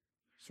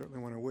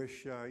Certainly want to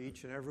wish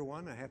each and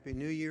everyone a Happy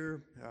New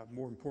Year.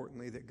 More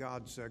importantly, that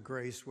God's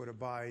grace would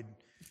abide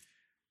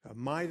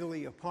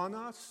mightily upon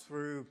us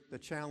through the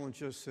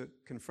challenges that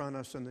confront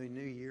us in the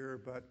new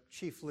year, but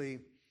chiefly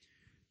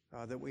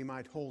that we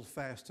might hold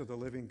fast to the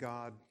living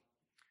God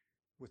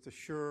with the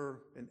sure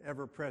and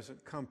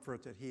ever-present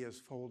comfort that He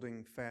is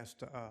holding fast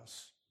to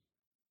us.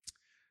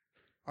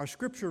 Our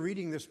scripture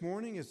reading this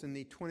morning is in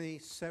the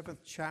 27th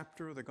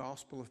chapter of the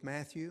Gospel of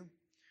Matthew.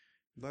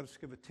 Let us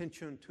give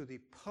attention to the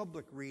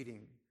public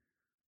reading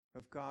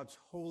of God's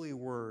holy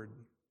word,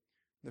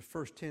 the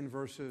first 10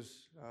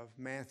 verses of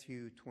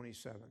Matthew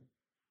 27.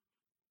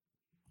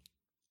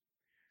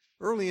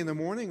 Early in the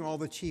morning, all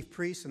the chief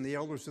priests and the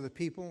elders of the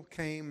people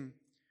came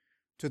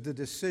to the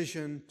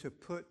decision to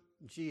put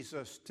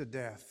Jesus to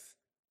death.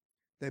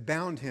 They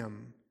bound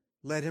him,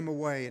 led him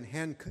away, and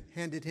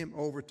handed him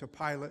over to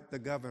Pilate the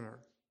governor.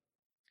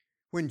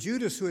 When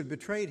Judas, who had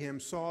betrayed him,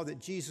 saw that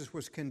Jesus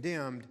was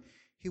condemned,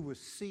 he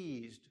was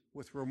seized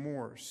with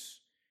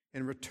remorse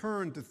and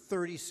returned the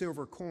 30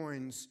 silver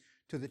coins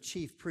to the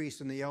chief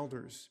priests and the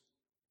elders.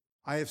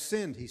 "I have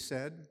sinned," he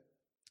said,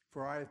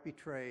 "for I have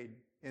betrayed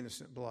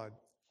innocent blood."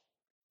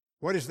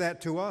 "What is that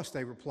to us?"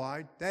 they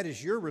replied. "That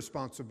is your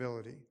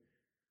responsibility."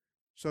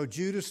 So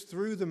Judas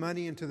threw the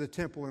money into the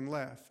temple and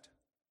left.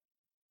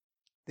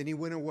 Then he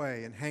went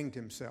away and hanged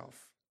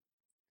himself.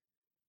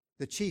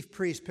 The chief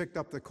priest picked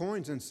up the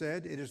coins and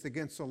said, "It is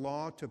against the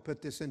law to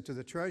put this into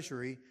the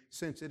treasury,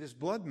 since it is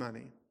blood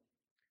money."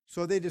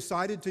 So they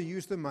decided to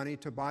use the money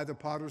to buy the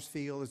potter's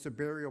field as a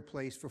burial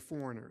place for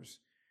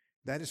foreigners.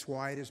 That is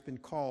why it has been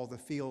called the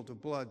field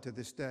of blood to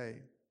this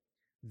day.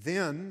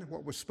 Then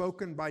what was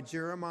spoken by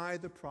Jeremiah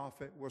the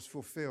prophet was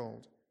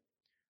fulfilled.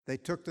 They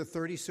took the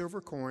 30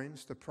 silver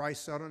coins, the price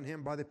set on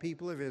him by the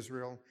people of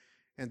Israel,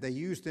 and they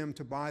used them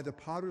to buy the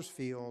potter's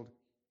field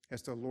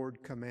as the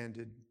Lord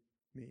commanded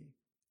me.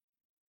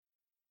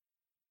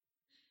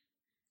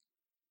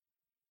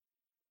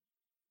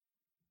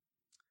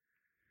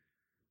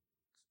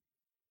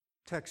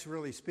 Text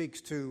really speaks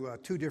to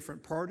two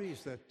different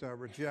parties that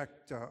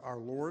reject our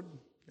Lord.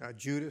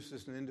 Judas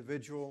is an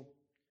individual.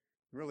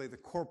 Really,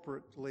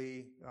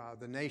 corporately,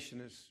 the nation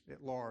is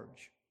at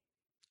large.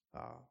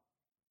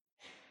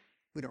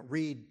 We don't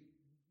read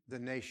the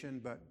nation,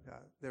 but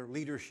their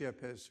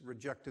leadership has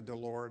rejected the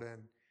Lord,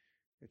 and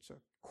it's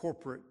a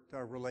corporate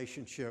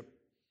relationship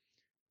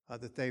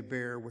that they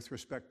bear with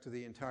respect to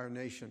the entire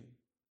nation.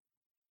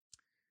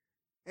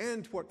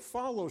 And what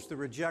follows the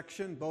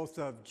rejection, both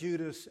of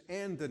Judas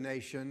and the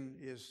nation,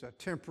 is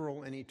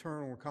temporal and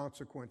eternal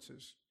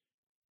consequences.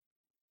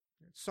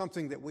 It's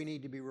something that we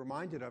need to be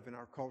reminded of in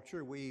our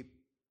culture. We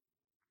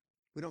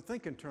don't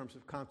think in terms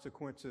of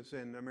consequences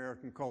in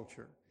American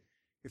culture.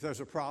 If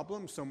there's a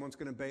problem, someone's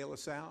going to bail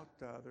us out.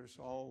 There's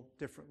all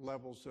different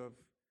levels of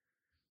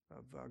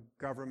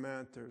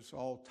government. There's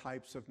all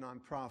types of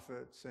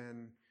nonprofits,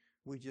 and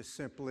we just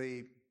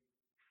simply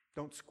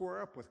don't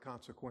square up with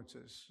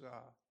consequences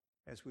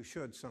as we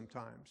should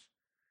sometimes.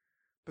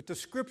 But the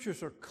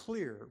scriptures are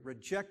clear.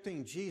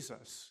 Rejecting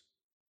Jesus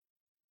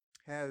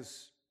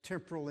has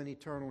temporal and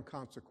eternal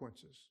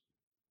consequences.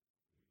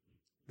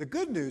 The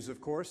good news,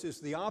 of course,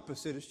 is the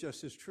opposite is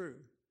just as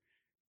true.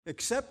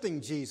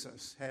 Accepting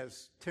Jesus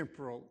has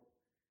temporal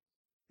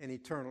and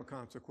eternal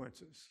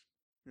consequences.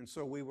 And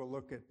so we will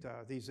look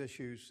at these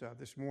issues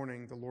this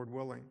morning, the Lord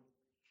willing.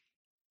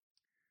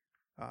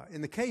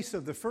 In the case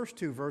of the first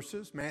two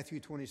verses,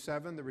 Matthew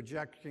 27, the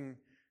rejecting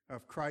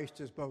of Christ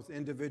is both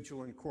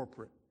individual and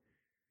corporate.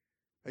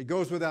 It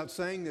goes without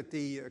saying that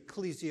the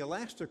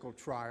ecclesiastical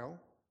trial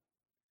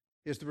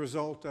is the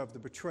result of the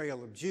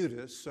betrayal of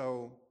Judas,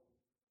 so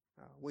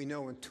we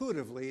know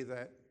intuitively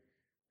that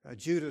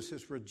Judas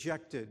has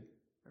rejected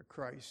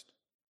Christ.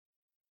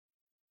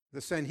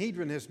 The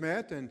Sanhedrin has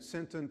met and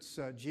sentenced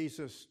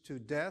Jesus to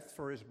death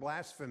for his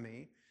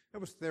blasphemy. That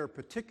was their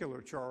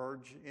particular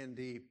charge in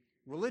the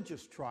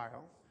religious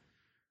trial.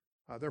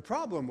 Their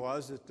problem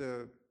was that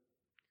the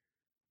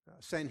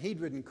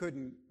Sanhedrin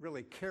couldn't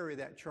really carry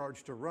that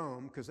charge to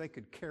Rome because they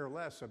could care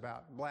less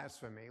about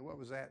blasphemy. What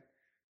was that?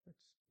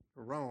 It's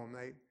Rome.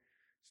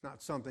 It's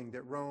not something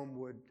that Rome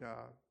would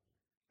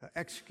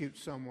execute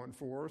someone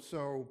for.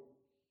 So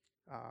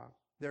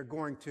they're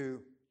going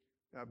to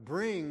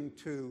bring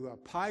to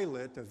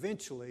Pilate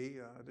eventually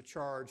the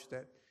charge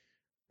that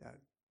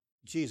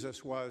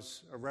Jesus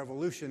was a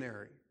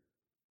revolutionary.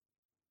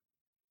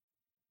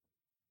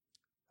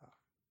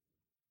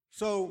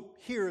 So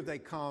here they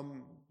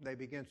come, they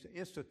begin to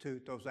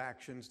institute those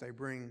actions. They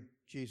bring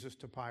Jesus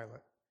to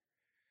Pilate.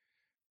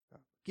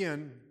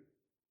 Again,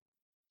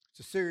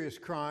 it's a serious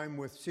crime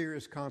with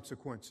serious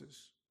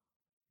consequences.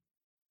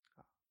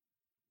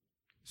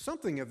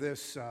 Something of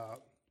this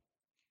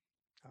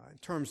in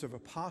terms of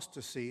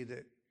apostasy,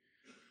 that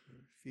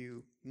if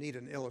you need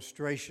an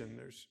illustration,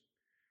 there's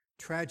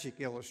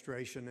tragic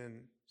illustration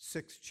in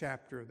 6th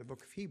chapter of the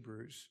book of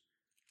Hebrews.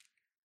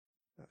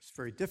 It's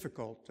very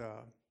difficult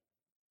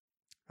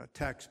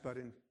text, but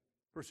in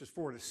verses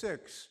 4 to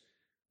 6,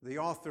 the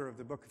author of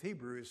the book of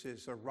Hebrews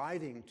is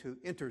writing to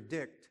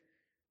interdict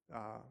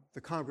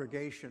the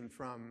congregation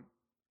from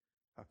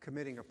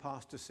committing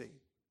apostasy.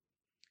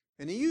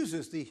 And he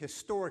uses the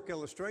historic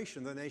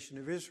illustration of the nation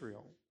of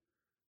Israel.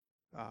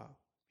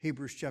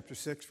 Hebrews chapter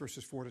 6,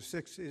 verses 4 to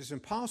 6. It is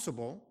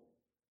impossible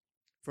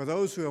for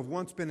those who have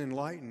once been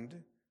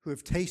enlightened, who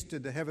have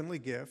tasted the heavenly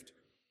gift,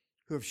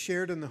 who have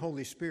shared in the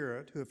Holy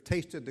Spirit, who have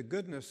tasted the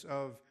goodness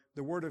of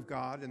the Word of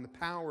God and the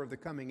power of the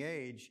coming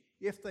age,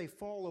 if they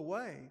fall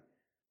away,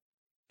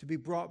 to be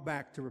brought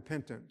back to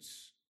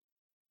repentance.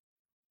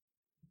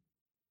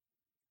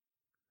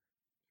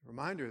 A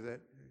reminder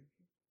that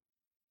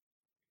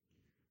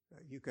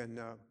you can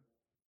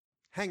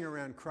hang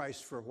around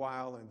Christ for a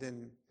while and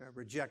then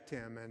reject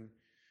him, and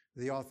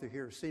the author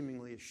here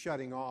seemingly is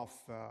shutting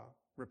off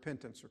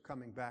repentance or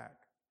coming back.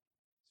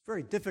 It's a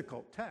very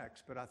difficult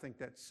text, but I think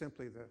that's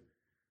simply the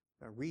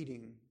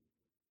reading.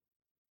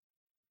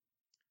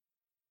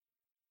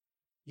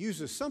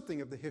 Uses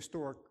something of the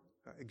historic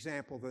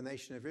example of the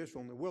nation of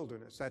Israel in the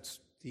wilderness. That's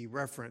the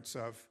reference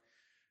of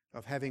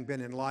having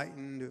been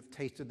enlightened, who've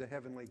tasted the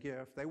heavenly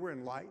gift. They were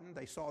enlightened.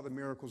 They saw the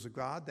miracles of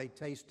God. They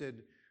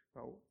tasted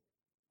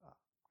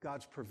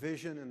God's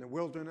provision in the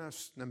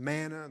wilderness, the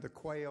manna, the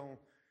quail,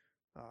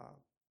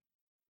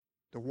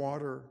 the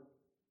water.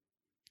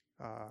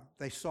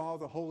 They saw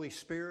the Holy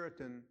Spirit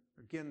and,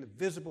 again, the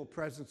visible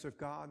presence of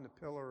God in the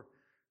pillar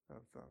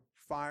of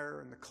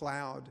fire and the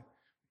cloud.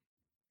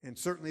 And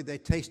certainly they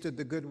tasted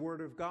the good word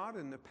of God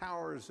and the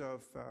powers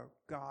of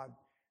God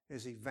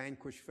as he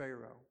vanquished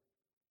Pharaoh.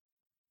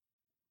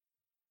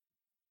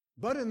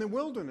 But in the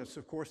wilderness,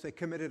 of course, they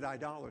committed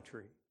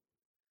idolatry.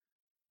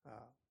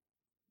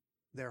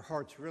 Their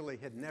hearts really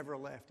had never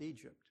left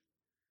Egypt,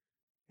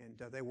 and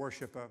they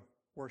worship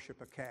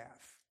a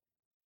calf.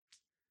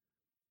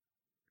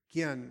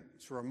 Again,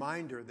 it's a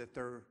reminder that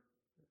there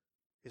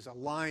is a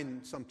line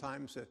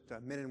sometimes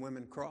that men and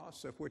women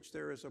cross, of which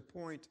there is a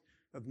point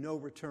of no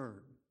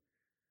return.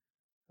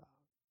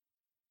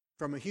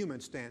 From a human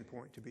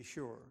standpoint, to be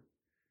sure.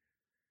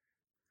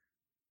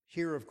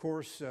 Here, of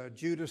course,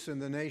 Judas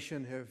and the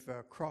nation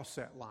have crossed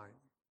that line.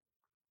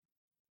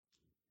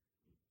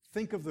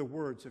 Think of the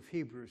words of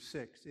Hebrews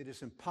 6. It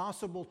is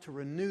impossible to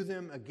renew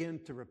them again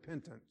to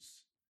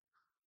repentance.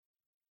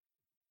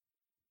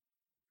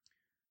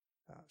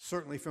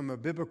 Certainly from a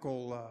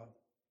biblical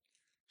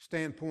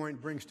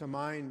standpoint, brings to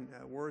mind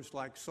words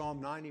like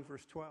Psalm 90,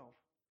 verse 12.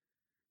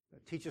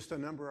 Teach us to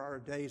number our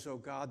days, O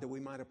God, that we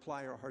might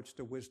apply our hearts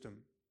to wisdom.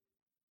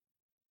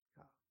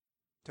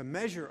 To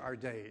measure our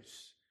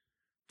days,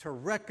 to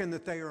reckon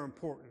that they are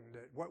important,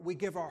 that what we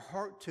give our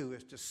heart to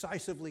is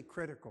decisively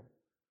critical.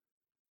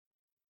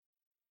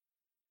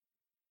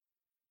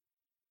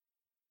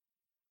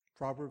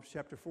 Proverbs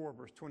chapter 4,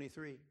 verse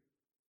 23.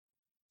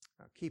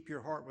 Keep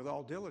your heart with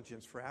all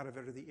diligence, for out of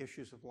it are the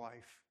issues of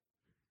life.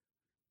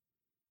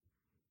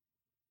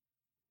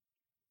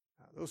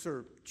 Those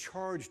are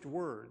charged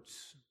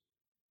words.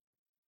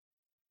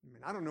 I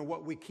mean, I don't know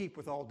what we keep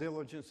with all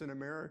diligence in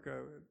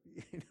America,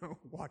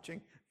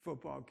 watching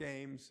football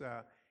games,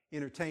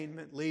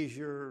 entertainment,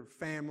 leisure,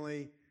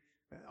 family.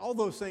 All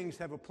those things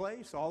have a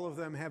place. All of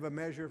them have a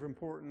measure of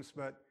importance,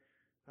 but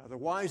the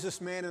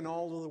wisest man in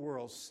all of the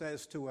world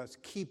says to us,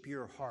 keep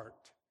your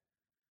heart.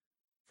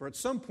 For at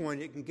some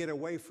point it can get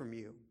away from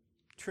you,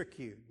 trick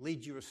you,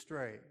 lead you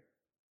astray.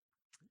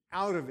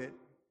 Out of it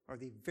are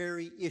the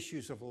very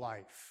issues of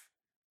life.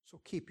 So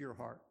keep your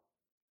heart.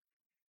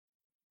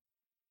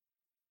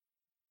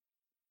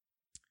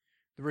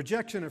 The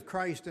rejection of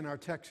Christ in our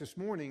text this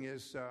morning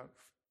is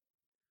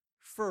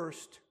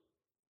first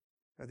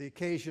the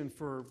occasion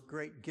for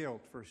great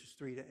guilt, verses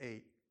 3 to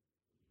 8.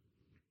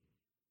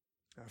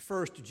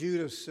 First,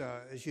 Judas,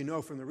 as you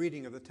know from the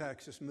reading of the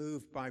text, is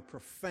moved by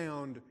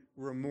profound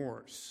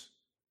remorse.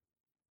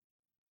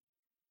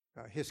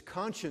 His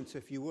conscience,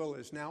 if you will,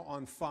 is now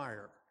on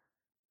fire.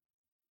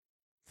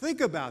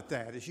 Think about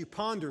that as you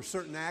ponder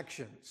certain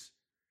actions.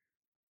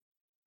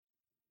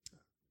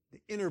 The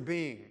inner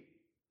being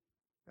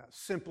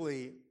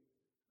simply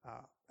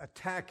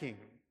attacking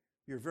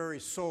your very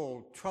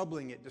soul,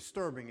 troubling it,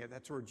 disturbing it.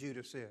 That's where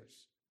Judas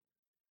is.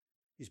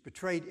 He's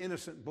betrayed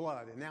innocent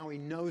blood, and now he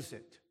knows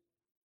it.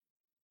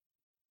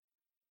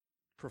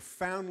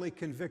 Profoundly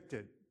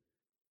convicted.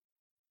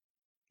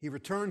 He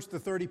returns the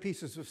 30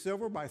 pieces of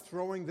silver by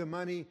throwing the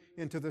money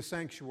into the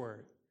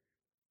sanctuary.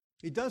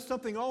 He does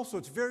something also,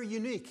 it's very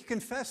unique. He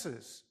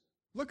confesses.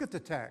 Look at the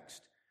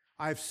text.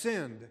 I've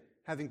sinned,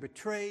 having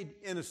betrayed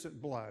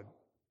innocent blood.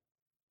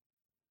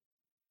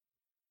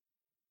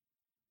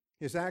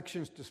 His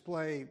actions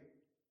display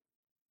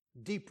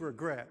deep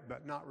regret,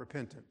 but not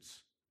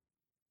repentance.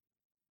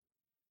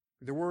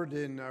 The word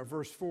in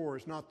verse 4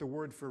 is not the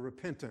word for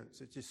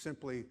repentance. It's just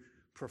simply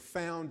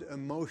profound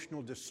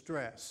emotional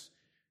distress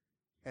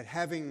at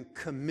having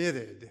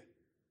committed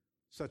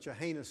such a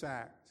heinous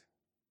act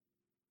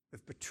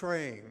of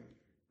betraying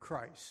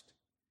Christ.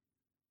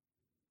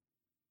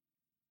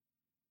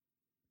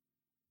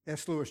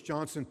 S. Lewis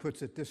Johnson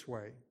puts it this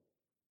way: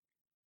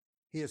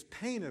 he has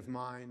pain of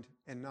mind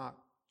and not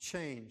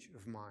change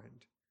of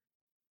mind.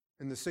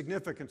 And the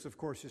significance, of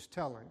course, is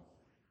telling.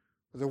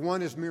 The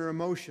one is mere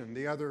emotion.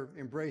 The other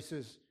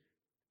embraces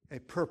a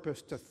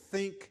purpose to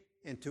think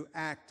and to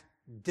act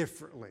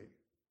differently.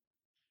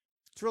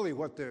 It's really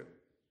what the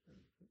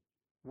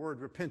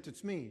word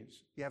repentance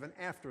means. You have an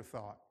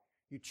afterthought.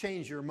 You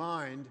change your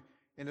mind,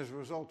 and as a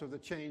result of the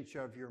change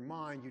of your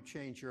mind, you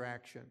change your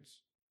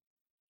actions.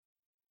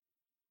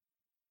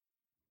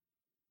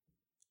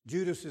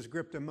 Judas is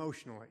gripped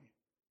emotionally.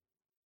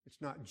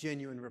 It's not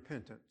genuine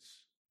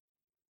repentance.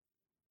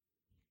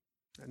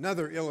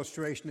 Another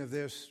illustration of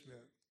this,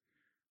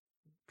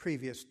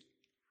 previous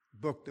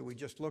book that we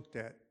just looked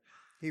at,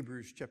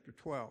 Hebrews chapter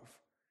 12,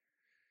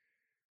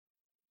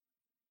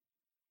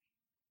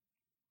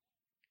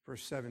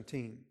 verse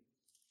 17.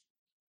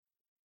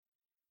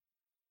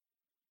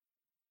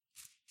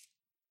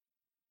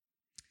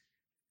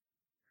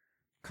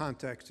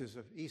 Context is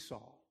of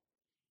Esau.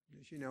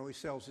 As you know, he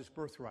sells his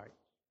birthright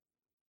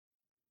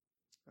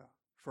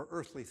for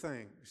earthly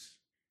things.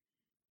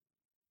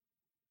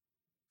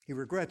 He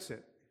regrets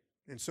it.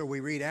 And so we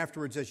read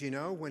afterwards, as you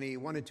know, when he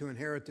wanted to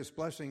inherit this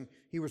blessing,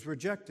 he was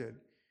rejected.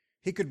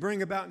 He could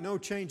bring about no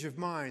change of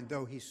mind,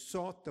 though he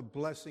sought the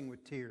blessing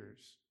with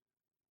tears.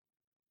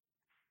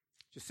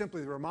 Just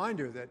simply the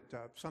reminder that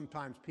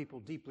sometimes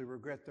people deeply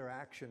regret their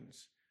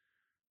actions,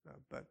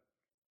 but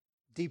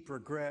deep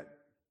regret,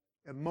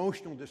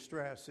 emotional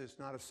distress is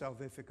not a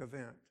salvific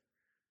event.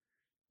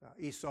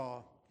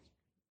 Esau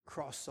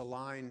crossed the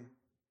line.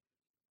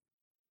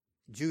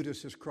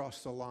 Judas has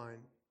crossed the line.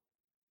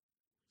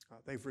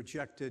 They've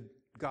rejected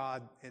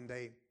God and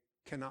they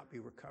cannot be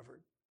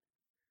recovered.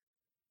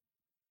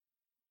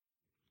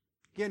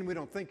 Again, we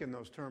don't think in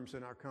those terms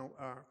in our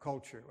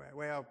culture.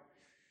 Well,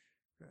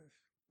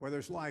 where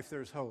there's life,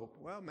 there's hope.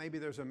 Well, maybe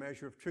there's a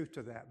measure of truth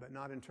to that, but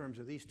not in terms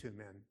of these two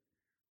men.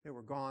 They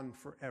were gone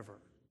forever.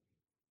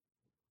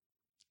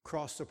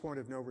 Crossed the point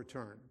of no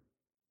return.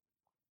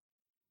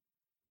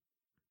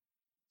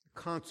 The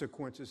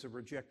consequences of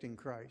rejecting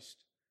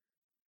Christ.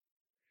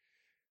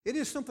 It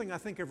is something, I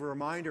think, of a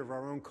reminder of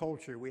our own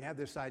culture. We have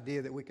this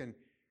idea that we can,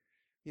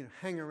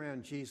 hang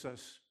around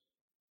Jesus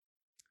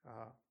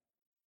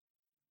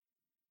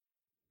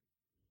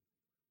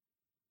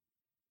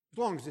as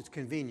long as it's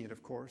convenient,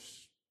 of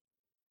course.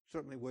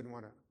 Certainly wouldn't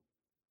want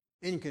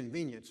to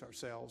inconvenience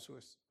ourselves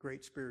with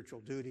great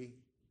spiritual duty,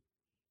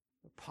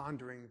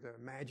 pondering the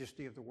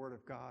majesty of the Word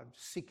of God,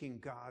 seeking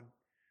God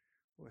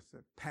with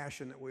the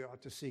passion that we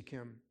ought to seek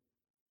Him.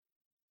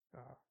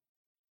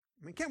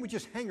 Can't we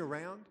just hang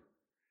around?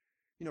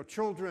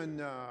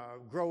 Children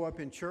grow up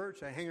in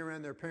church, they hang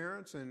around their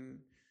parents, and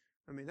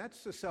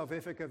that's a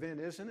salvific event,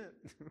 isn't it?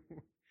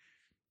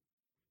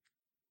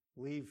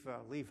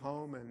 Leave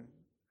home and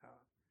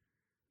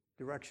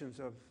directions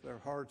of their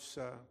hearts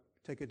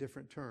take a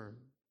different turn.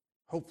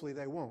 Hopefully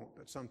they won't,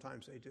 but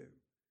sometimes they do.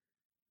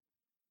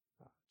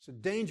 It's a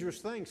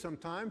dangerous thing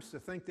sometimes to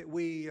think that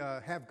we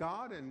have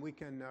God and we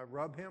can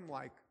rub Him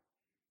like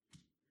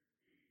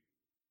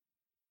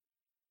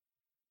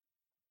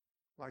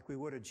we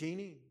would a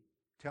genie,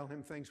 tell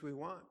Him things we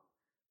want,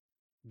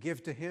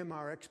 give to Him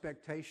our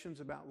expectations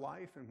about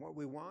life and what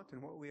we want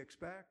and what we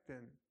expect,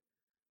 and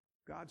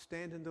God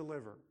stand and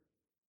deliver.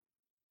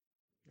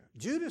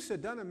 Judas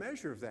had done a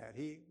measure of that.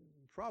 The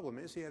problem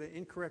is he had an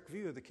incorrect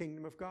view of the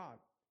kingdom of God.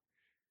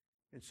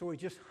 And so he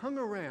just hung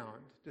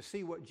around to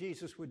see what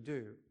Jesus would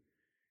do.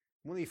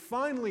 When he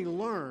finally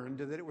learned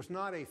that it was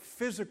not a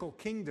physical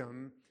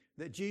kingdom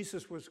that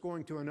Jesus was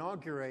going to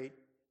inaugurate,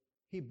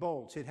 he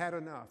bolts. He'd had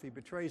enough. He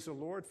betrays the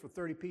Lord for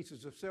 30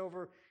 pieces of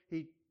silver.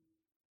 He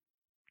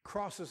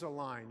crosses a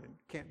line and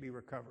can't be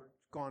recovered.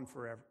 It's gone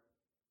forever.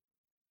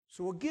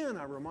 So again,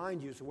 I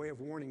remind you as a way of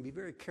warning, be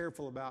very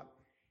careful about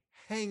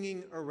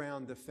hanging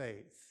around the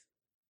faith,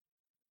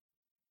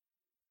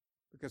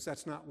 because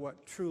that's not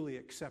what truly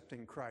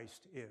accepting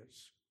Christ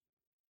is.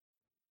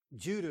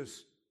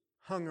 Judas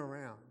hung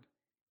around.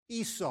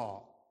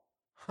 Esau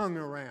hung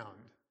around.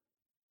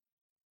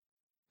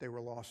 They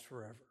were lost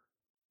forever.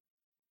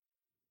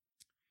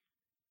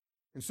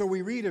 And so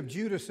we read of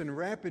Judas in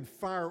rapid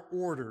fire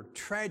order,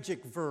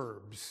 tragic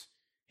verbs.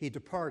 He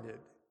departed,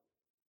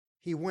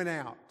 he went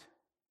out,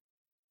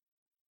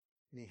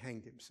 and he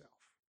hanged himself.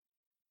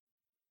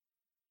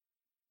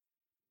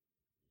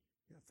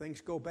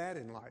 Things go bad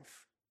in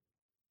life.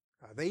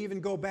 They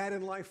even go bad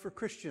in life for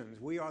Christians.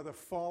 We are the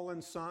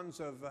fallen sons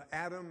of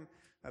Adam.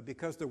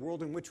 Because the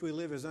world in which we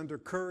live is under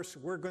curse,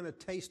 we're going to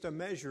taste a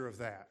measure of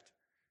that.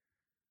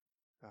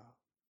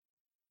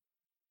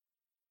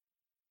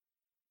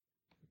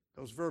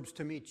 Those verbs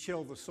to me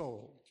chill the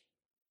soul.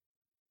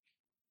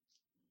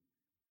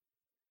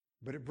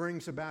 But it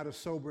brings about a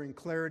sobering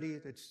clarity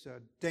that's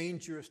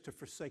dangerous to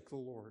forsake the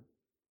Lord.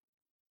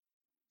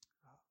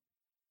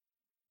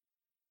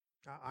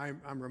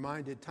 I'm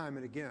reminded time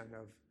and again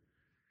of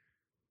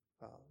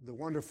the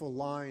wonderful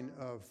line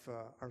of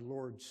our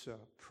Lord's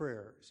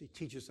prayer as He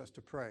teaches us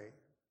to pray.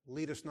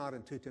 Lead us not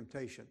into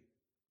temptation,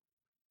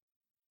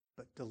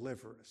 but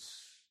deliver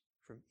us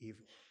from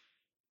evil.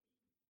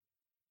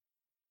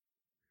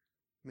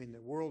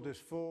 The world is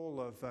full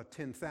of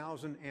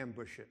 10,000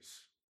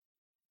 ambushes.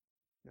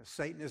 Now,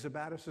 Satan is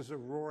about us as a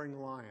roaring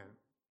lion.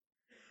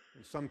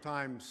 And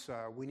sometimes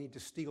we need to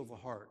steal the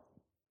heart.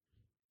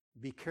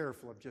 Be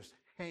careful of just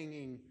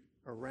hanging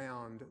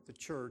around the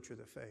church or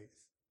the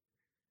faith.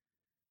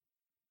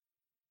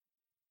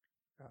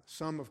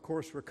 Some, of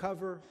course,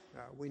 recover.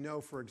 We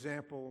know, for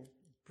example,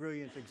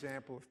 brilliant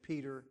example of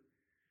Peter.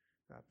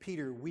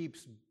 Peter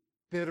weeps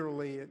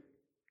bitterly at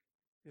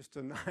his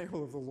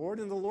denial of the Lord,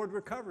 and the Lord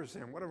recovers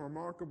him. What a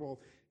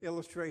remarkable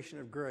illustration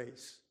of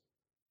grace.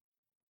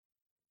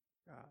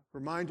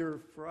 Reminder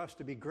for us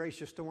to be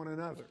gracious to one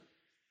another.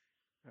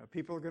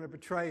 People are going to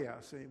betray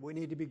us. We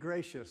need to be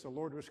gracious. The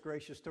Lord was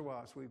gracious to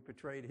us. We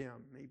betrayed him.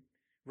 He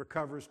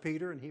recovers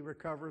Peter, and he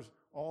recovers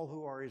all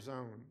who are his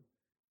own.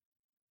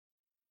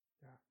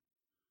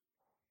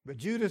 But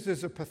Judas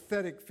is a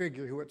pathetic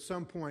figure who at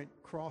some point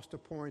crossed a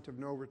point of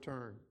no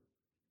return.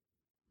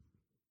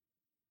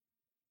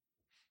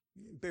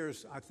 It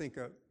bears, I think,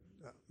 a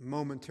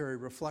momentary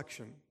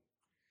reflection.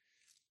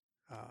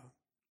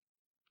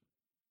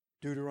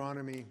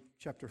 Deuteronomy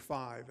chapter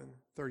 5 and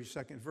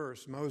 32nd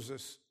verse,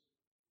 Moses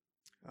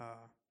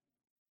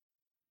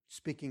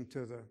speaking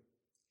to the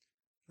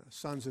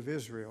sons of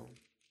Israel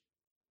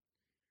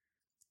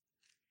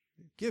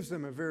gives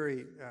them a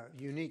very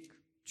unique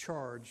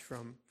charge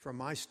from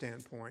my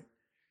standpoint.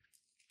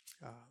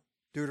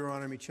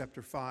 Deuteronomy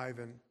chapter 5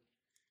 and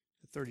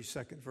the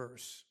 32nd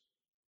verse.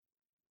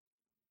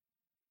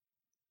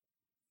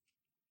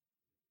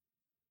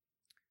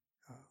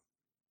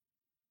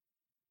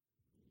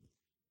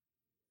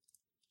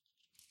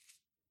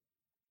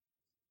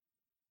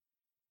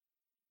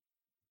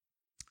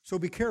 So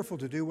be careful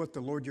to do what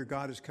the Lord your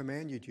God has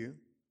commanded you.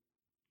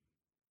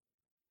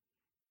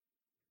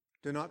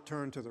 Do not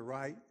turn to the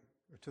right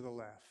or to the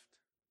left.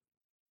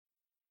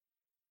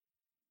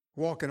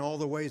 Walk in all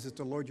the ways that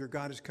the Lord your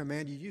God has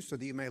commanded you, so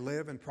that you may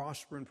live and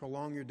prosper and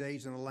prolong your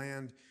days in the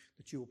land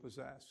that you will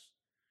possess.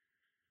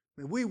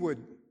 I mean,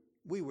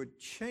 we would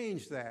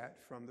change that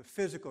from the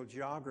physical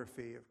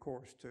geography, of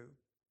course,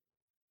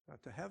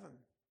 to heaven.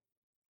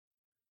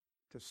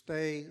 To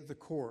stay the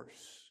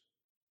course.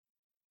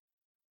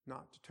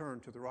 Not to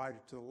turn to the right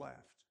or to the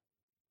left.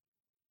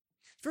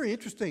 It's very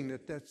interesting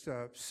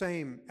that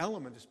same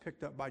element is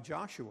picked up by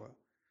Joshua.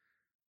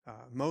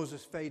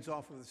 Moses fades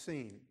off of the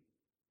scene.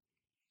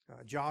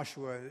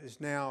 Joshua is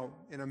now,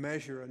 in a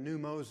measure, a new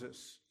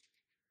Moses.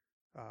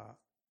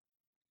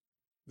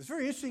 It's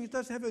very interesting, it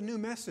doesn't have a new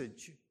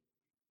message.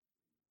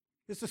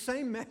 It's the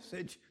same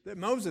message that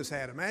Moses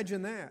had.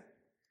 Imagine that.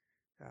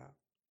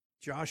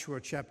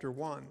 Joshua chapter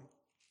 1,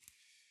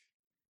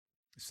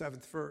 the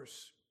 7th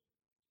verse.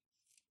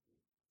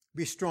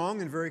 Be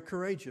strong and very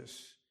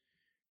courageous.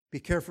 Be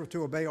careful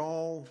to obey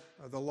all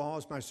the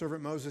laws my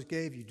servant Moses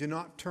gave you. Do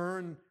not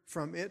turn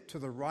from it to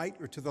the right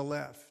or to the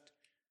left.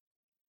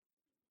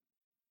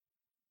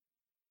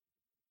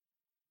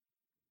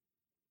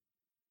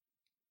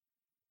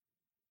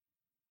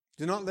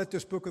 Do not let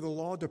this book of the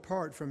law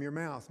depart from your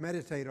mouth.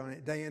 Meditate on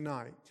it day and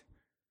night,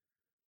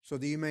 so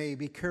that you may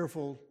be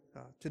careful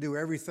to do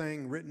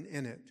everything written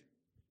in it.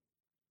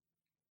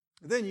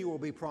 Then you will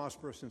be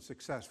prosperous and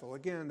successful.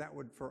 Again, that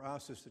would, for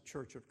us as the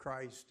Church of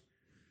Christ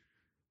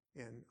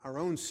in our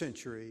own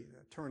century,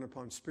 turn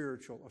upon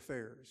spiritual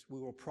affairs. We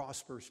will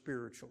prosper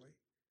spiritually.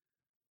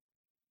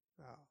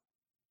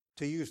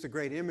 To use the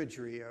great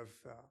imagery of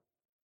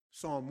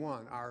Psalm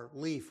 1, our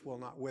leaf will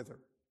not wither.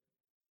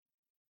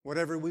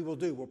 Whatever we will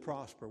do will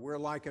prosper. We're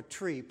like a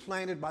tree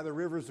planted by the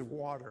rivers of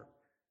water.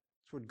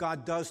 It's what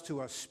God does to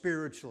us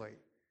spiritually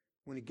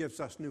when He gives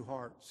us new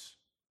hearts.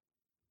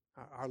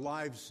 Our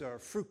lives are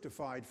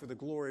fructified for the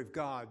glory of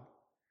God,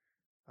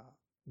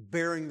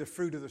 bearing the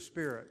fruit of the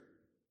Spirit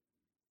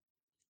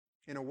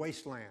in a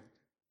wasteland,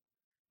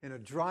 in a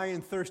dry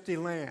and thirsty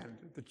land.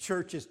 The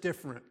church is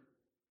different.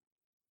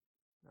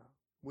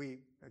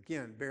 We,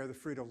 again, bear the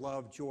fruit of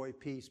love, joy,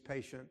 peace,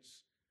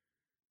 patience,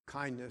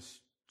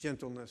 kindness,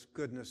 gentleness,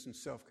 goodness, and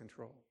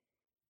self-control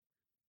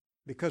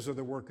because of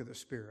the work of the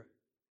Spirit.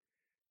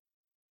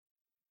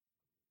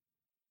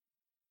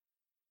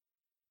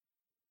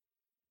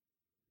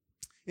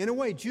 In a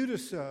way,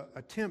 Judas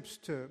attempts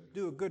to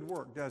do a good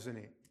work, doesn't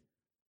he?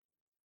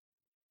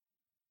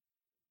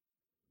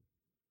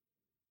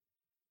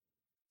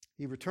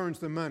 He returns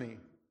the money.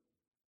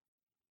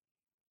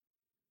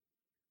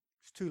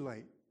 It's too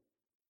late.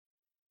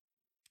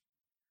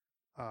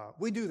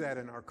 We do that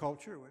in our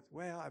culture with,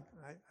 well,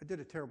 I did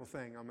a terrible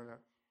thing. I'm going to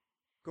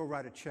go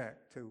write a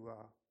check to,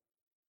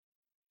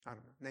 I don't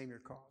know, name your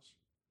cause.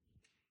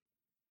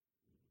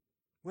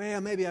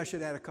 Well, maybe I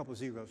should add a couple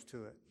zeros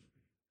to it.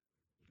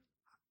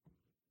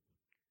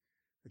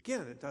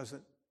 Again, it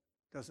doesn't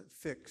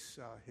fix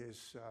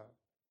his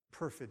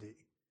perfidy.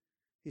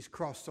 He's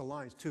crossed the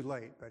line. It's too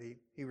late, but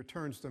he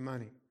returns the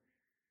money.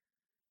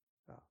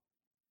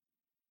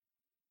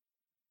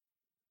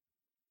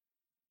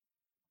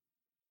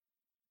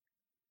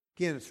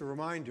 Again, it's a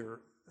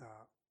reminder,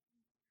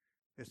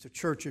 as the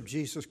Church of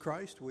Jesus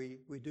Christ, we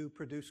do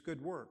produce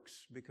good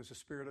works because the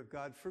Spirit of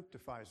God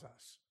fructifies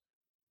us.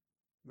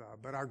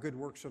 But our good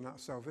works are not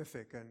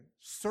salvific, and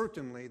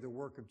certainly the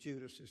work of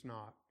Judas is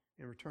not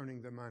in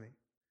returning the money.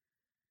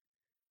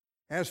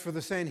 As for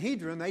the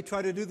Sanhedrin, they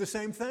try to do the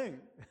same thing.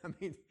 I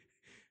mean,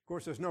 of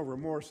course, there's no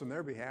remorse on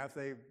their behalf.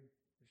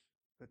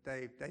 But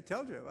they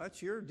tell you, well,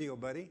 that's your deal,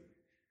 buddy.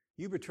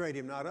 You betrayed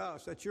him, not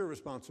us. That's your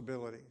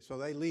responsibility. So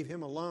they leave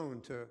him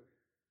alone to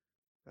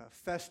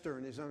fester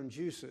in his own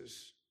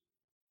juices.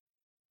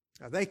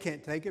 They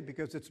can't take it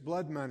because it's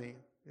blood money.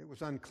 It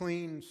was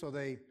unclean, so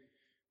they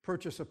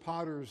purchase a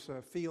potter's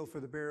field for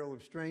the burial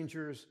of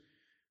strangers.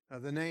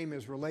 The name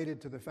is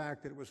related to the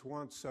fact that it was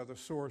once the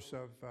source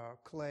of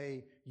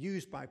clay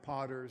used by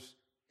potters.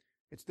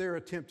 It's their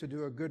attempt to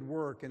do a good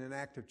work in an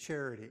act of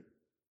charity.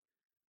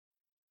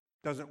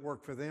 Doesn't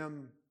work for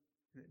them.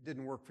 It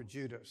didn't work for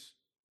Judas.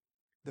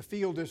 The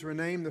field is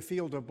renamed the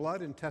field of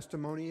blood in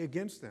testimony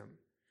against them.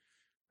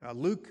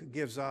 Luke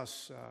gives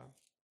us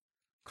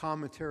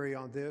commentary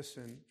on this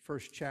in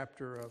first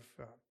chapter of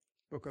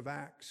book of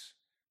Acts,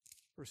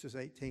 verses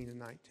 18 and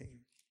 19.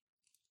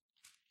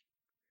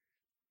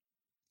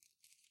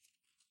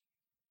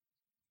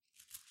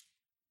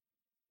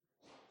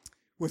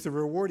 With the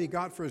reward he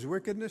got for his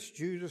wickedness,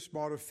 Judas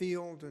bought a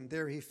field, and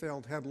there he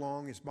fell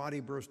headlong. His body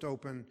burst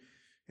open,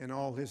 and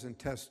all his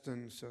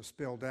intestines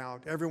spilled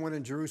out. Everyone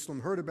in Jerusalem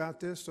heard about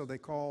this, so they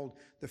called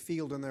the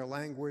field in their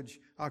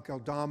language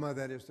Akeldama,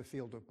 that is the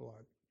field of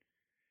blood.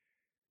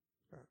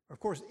 Of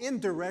course,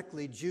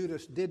 indirectly,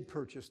 Judas did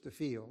purchase the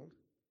field.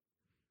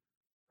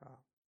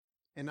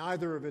 And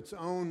either of its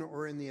own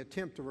or in the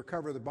attempt to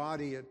recover the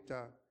body,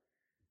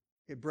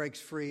 it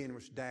breaks free and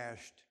was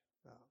dashed,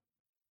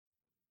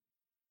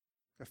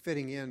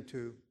 fitting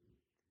into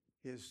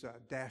his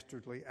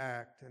dastardly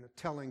act and a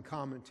telling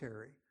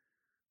commentary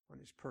on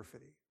his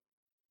perfidy.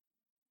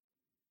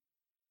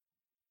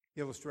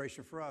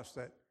 Illustration for us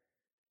that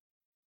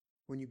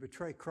when you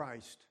betray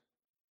Christ,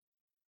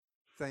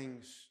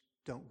 things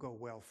don't go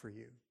well for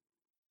you,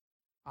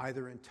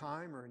 either in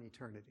time or in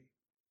eternity.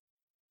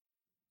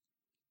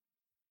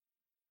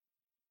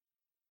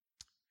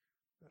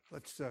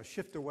 Let's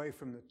shift away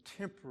from the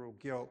temporal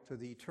guilt to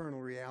the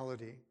eternal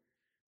reality,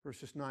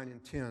 verses 9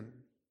 and 10.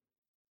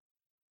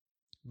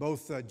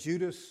 Both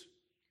Judas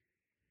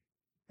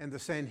and the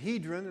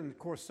Sanhedrin, and of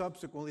course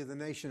subsequently the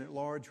nation at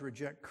large,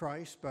 reject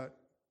Christ, but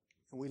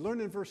we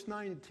learn in verse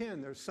 9 and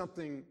 10 there's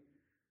something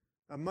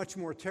much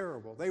more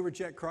terrible. They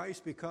reject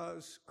Christ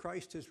because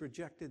Christ has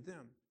rejected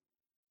them.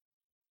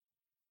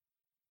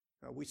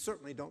 We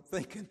certainly don't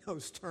think in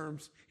those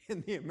terms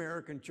in the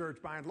American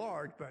church by and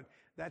large, but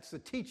that's the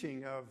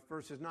teaching of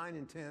verses 9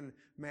 and 10,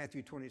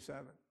 Matthew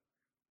 27.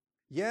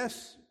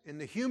 Yes, in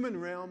the human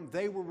realm,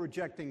 they were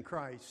rejecting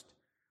Christ.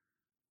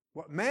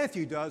 What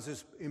Matthew does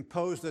is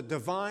impose the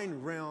divine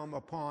realm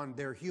upon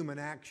their human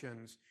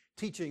actions,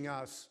 teaching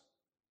us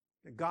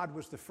that God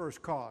was the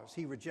first cause.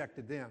 He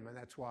rejected them, and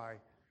that's why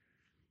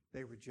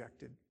they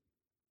rejected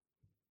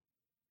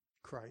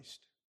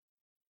Christ.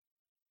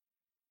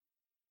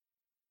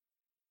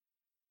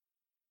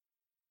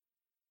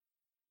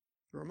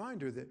 A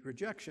reminder that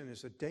rejection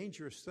is a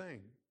dangerous thing.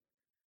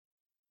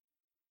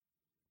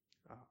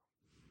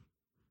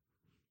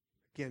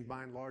 Again,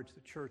 by and large,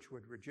 the church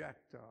would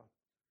reject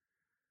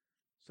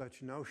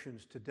such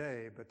notions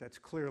today, but that's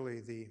clearly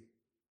the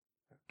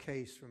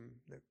case from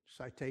the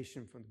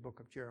citation from the book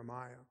of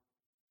Jeremiah.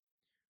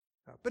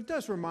 But it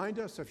does remind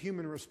us of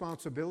human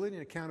responsibility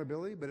and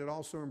accountability, but it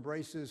also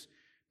embraces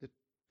the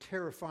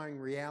terrifying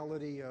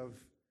reality of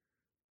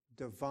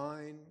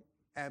divine,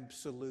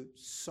 absolute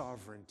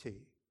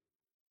sovereignty,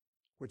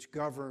 which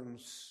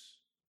governs,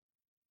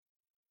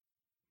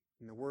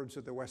 in the words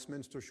of the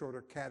Westminster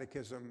Shorter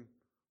Catechism,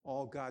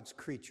 all God's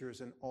creatures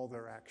and all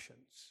their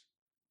actions.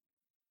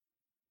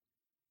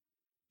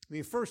 I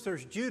mean, first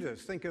there's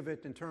Judas. Think of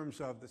it in terms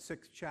of the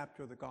 6th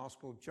chapter of the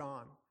Gospel of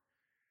John.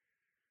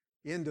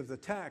 End of the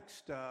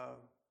text,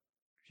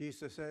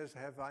 Jesus says,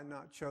 "Have I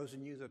not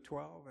chosen you the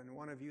 12, and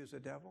one of you is a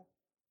devil?"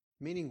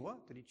 Meaning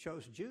what? That he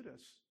chose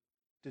Judas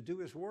to do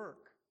his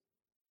work.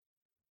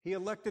 He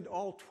elected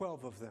all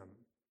 12 of them.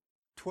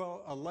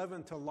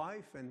 11 to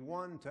life and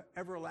 1 to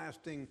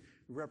everlasting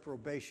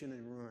reprobation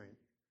and ruin.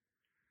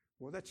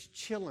 Well, that's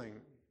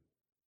chilling.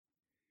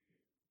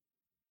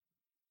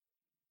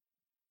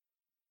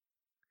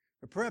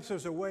 But perhaps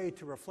there's a way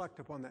to reflect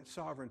upon that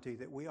sovereignty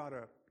that we ought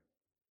to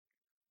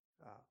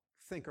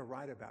think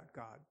aright about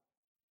God.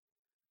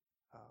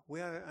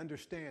 We ought to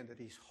understand that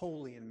he's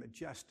holy and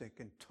majestic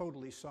and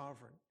totally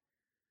sovereign.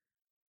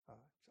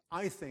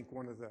 I think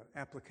one of the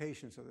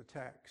applications of the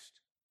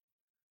text,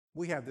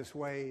 we have this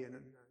way in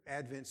an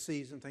Advent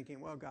season thinking,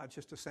 well, God's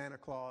just a Santa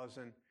Claus,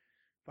 and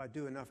if I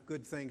do enough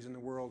good things in the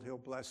world, he'll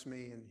bless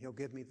me and he'll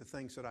give me the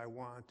things that I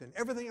want and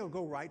everything will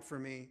go right for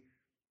me.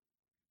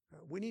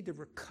 We need to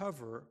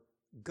recover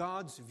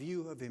God's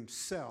view of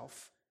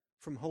himself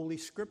from Holy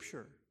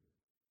Scripture.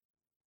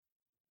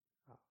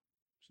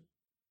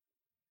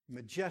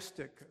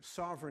 Majestic,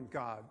 sovereign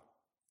God,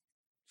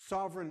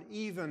 sovereign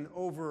even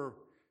over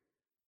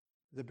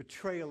the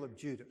betrayal of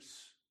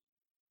Judas.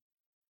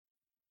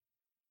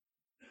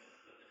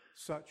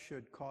 such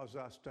should cause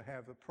us to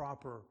have the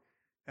proper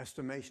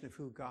estimation of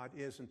who God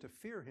is and to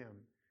fear him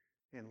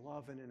in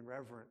love and in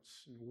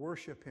reverence and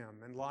worship him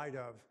in light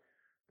of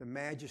the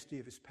majesty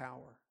of his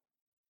power.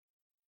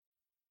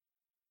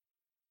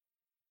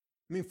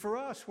 I mean, for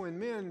us, when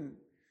men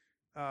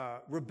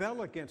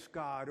rebel against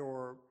God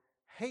or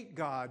hate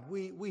God,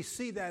 we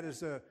see that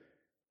as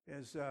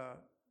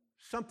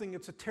something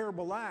that's a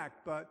terrible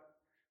act, but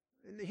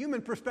in the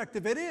human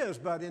perspective it is,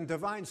 but in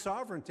divine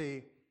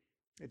sovereignty,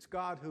 it's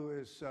God who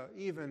is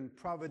even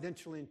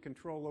providentially in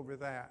control over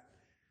that,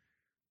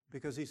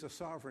 because he's a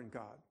sovereign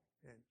God.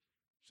 And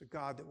it's a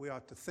God that we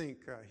ought to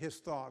think his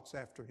thoughts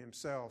after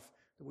himself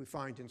that we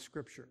find in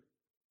Scripture.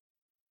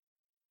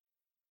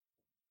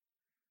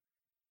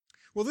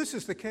 Well, this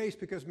is the case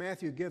because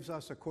Matthew gives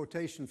us a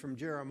quotation from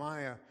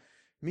Jeremiah,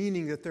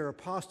 meaning that their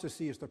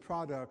apostasy is the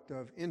product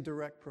of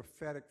indirect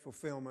prophetic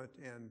fulfillment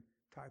and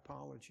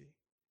typology.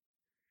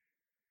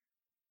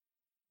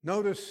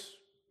 Notice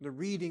the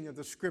reading of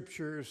the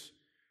Scriptures.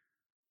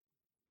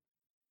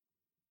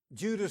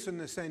 Judas and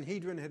the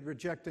Sanhedrin had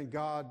rejected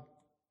God,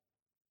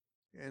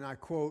 and I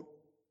quote,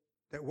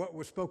 that what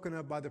was spoken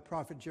of by the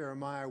prophet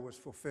Jeremiah was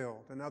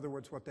fulfilled. In other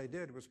words, what they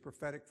did was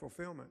prophetic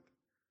fulfillment.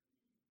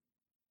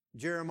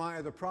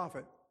 Jeremiah the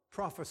prophet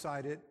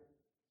prophesied it,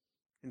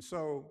 and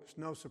so it's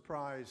no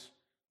surprise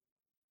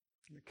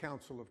in the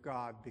counsel of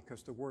God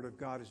because the word of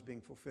God is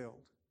being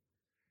fulfilled.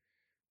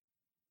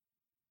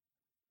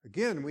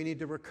 Again, we need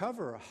to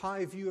recover a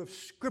high view of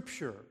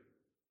Scripture,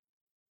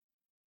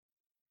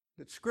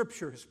 that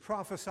Scripture has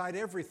prophesied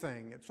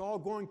everything. It's all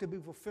going to be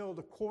fulfilled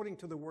according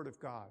to the word of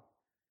God.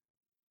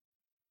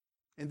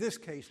 In this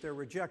case, their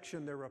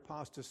rejection, their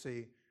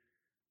apostasy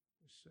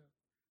was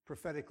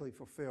prophetically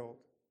fulfilled.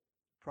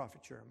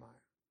 Prophet Jeremiah.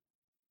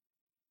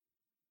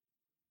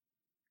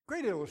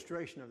 Great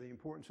illustration of the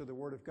importance of the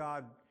Word of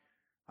God,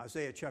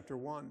 Isaiah chapter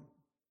 1.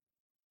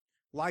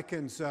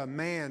 Likens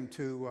man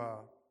to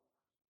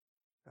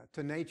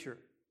nature,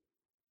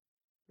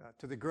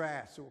 to the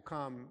grass that will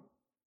come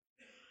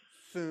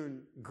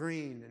soon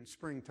green in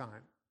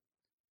springtime,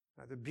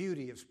 the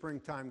beauty of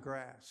springtime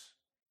grass,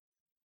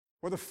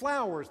 or the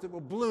flowers that will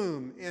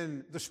bloom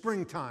in the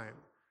springtime,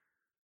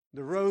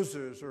 the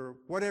roses or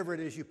whatever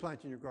it is you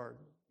plant in your garden.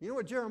 You know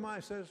what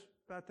Jeremiah says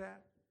about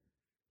that?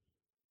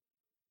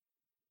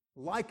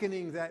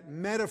 Likening that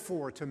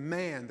metaphor to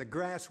man, the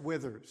grass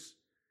withers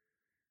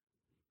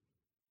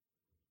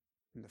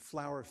and the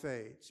flower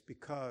fades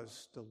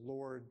because the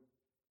Lord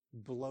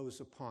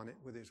blows upon it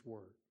with his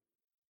word.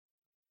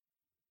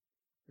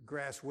 The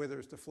grass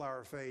withers, the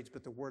flower fades,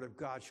 but the word of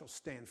God shall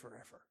stand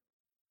forever.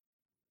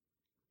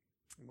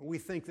 And when we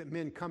think that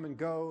men come and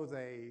go,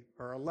 they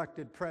are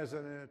elected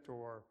president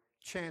or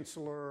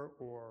chancellor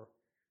or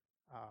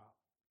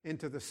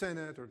into the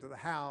Senate or to the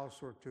House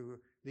or to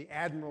the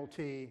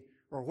Admiralty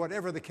or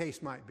whatever the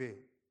case might be.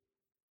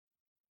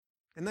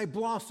 And they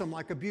blossom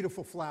like a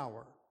beautiful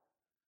flower,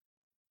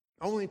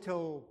 only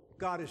until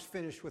God is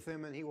finished with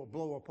them and he will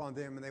blow upon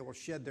them and they will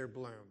shed their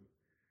bloom.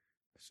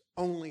 It's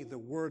only the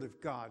word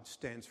of God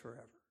stands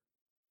forever.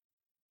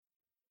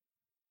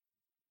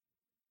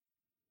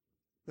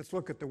 Let's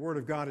look at the word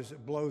of God as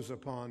it blows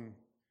upon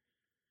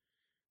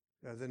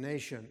the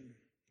nation.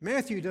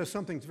 Matthew does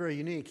something that's very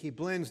unique. He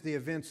blends the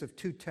events of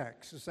two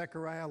texts,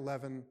 Zechariah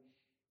 11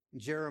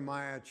 and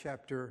Jeremiah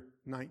chapter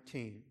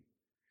 19.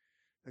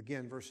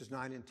 Again, verses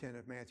 9 and 10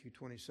 of Matthew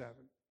 27.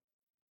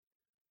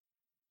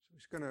 So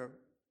he's going to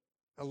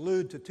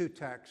allude to two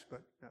texts,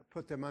 but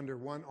put them under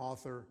one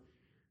author,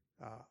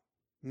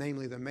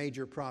 namely the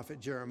major prophet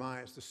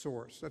Jeremiah as the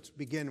source. Let's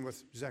begin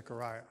with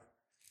Zechariah.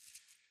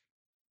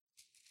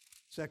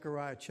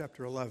 Zechariah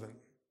chapter 11.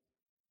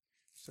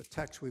 It's a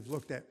text we've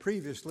looked at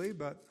previously,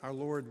 but our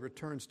Lord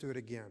returns to it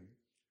again.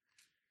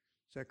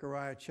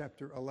 Zechariah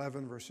chapter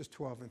 11, verses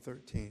 12 and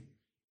 13.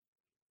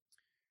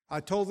 I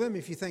told them,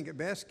 if you think it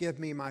best, give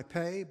me my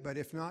pay, but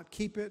if not,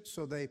 keep it.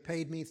 So they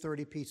paid me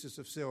 30 pieces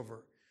of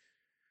silver.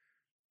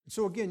 And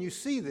so again, you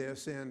see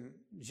this in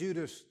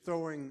Judas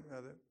throwing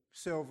the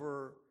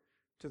silver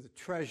to the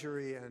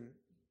treasury and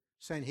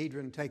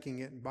Sanhedrin taking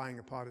it and buying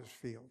a potter's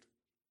field.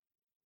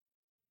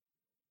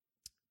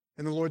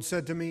 And the Lord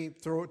said to me,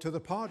 throw it to the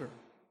potter.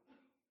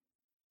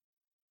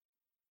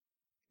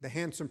 The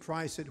handsome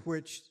price at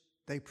which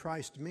they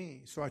priced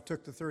me. So I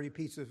took the 30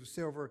 pieces of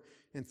silver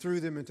and threw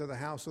them into the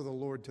house of the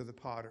Lord to the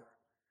potter.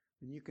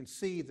 And you can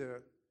see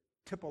the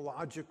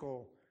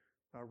typological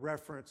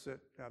reference that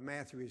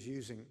Matthew is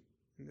using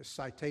in this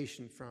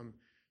citation from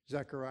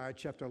Zechariah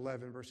chapter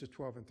 11, verses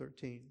 12 and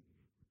 13.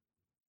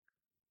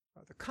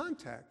 The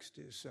context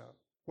is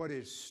what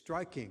is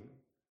striking.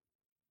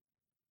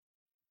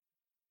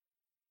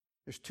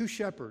 There's two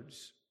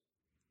shepherds.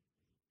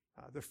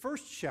 The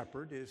first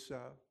shepherd is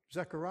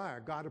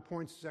Zechariah. God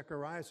appoints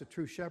Zechariah as a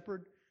true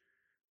shepherd,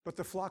 but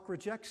the flock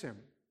rejects him.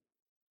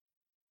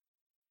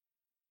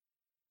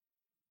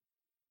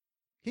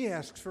 He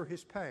asks for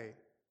his pay.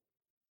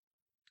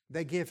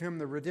 They give him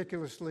the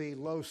ridiculously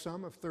low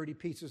sum of 30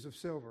 pieces of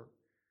silver.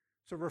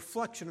 It's a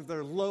reflection of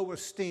their low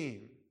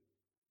esteem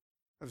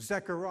of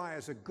Zechariah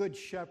as a good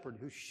shepherd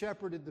who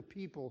shepherded the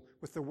people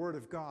with the word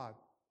of God,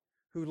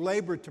 who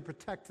labored to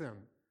protect them,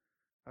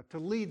 to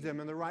lead them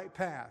in the right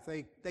path.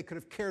 They could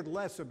have cared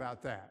less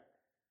about that.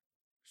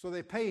 So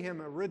they pay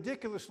him a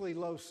ridiculously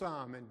low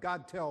sum, and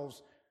God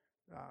tells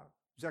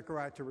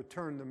Zechariah to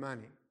return the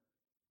money.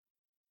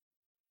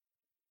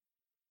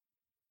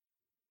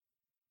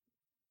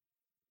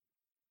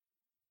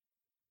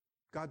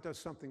 God does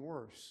something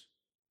worse.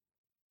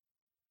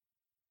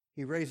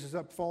 He raises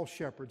up false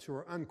shepherds who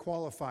are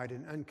unqualified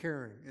and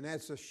uncaring. And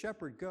as the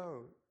shepherd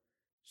goes,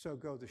 so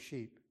go the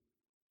sheep.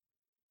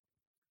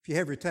 If you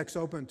have your text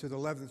open to the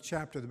 11th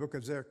chapter of the book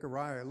of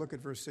Zechariah, look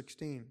at verse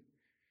 16.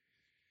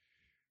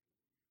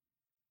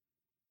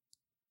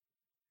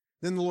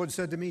 Then the Lord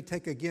said to me,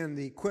 take again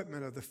the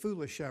equipment of the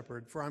foolish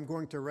shepherd, for I'm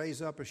going to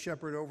raise up a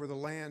shepherd over the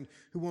land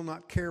who will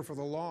not care for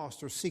the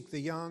lost, or seek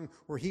the young,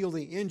 or heal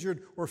the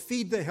injured, or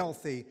feed the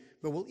healthy,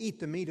 but will eat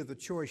the meat of the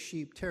choice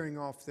sheep, tearing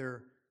off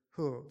their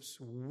hooves.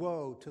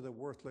 Woe to the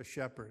worthless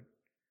shepherd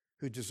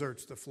who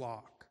deserts the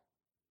flock.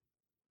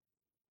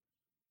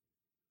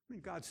 I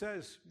mean, God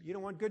says, you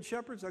don't want good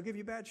shepherds? I'll give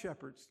you bad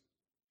shepherds.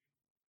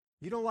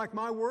 You don't like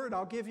my word?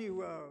 I'll give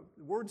you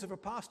words of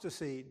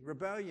apostasy,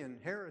 rebellion,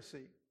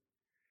 heresy,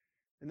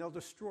 and they'll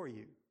destroy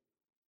you.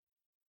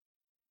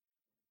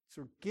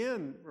 So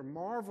again, a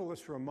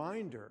marvelous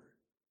reminder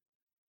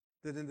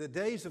that in the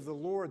days of the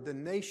Lord, the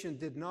nation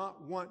did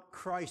not want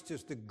Christ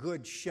as the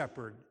good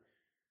shepherd,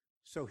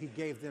 so he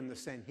gave them the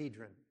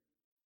Sanhedrin,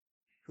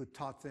 who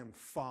taught them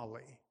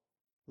folly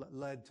that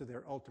led to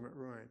their ultimate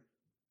ruin.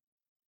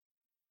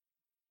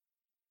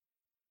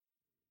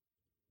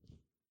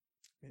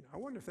 And I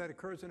wonder if that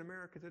occurs in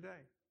America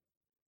today.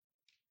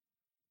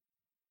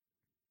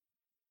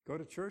 Go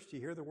to church, do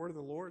you hear the word of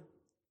the Lord?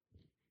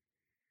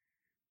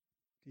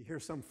 Do you hear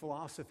some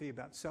philosophy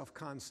about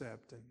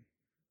self-concept and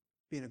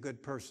being a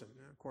good person?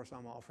 And of course,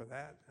 I'm all for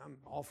that. I'm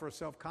all for a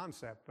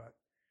self-concept, but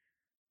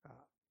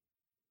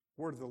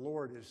word of the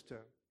Lord is to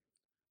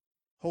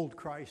hold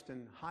Christ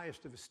in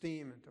highest of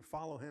esteem and to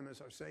follow him as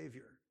our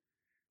Savior.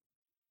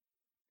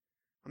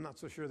 I'm not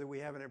so sure that we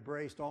haven't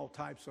embraced all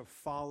types of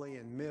folly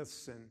and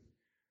myths and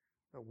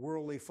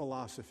worldly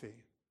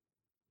philosophy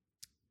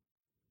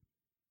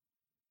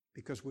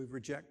because we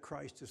reject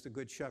Christ as the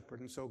good shepherd,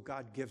 and so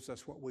God gives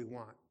us what we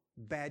want.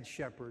 Bad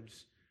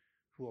shepherds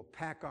who will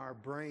pack our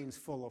brains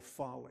full of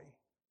folly.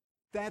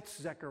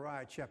 That's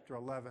Zechariah chapter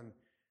 11.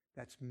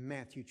 That's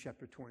Matthew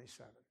chapter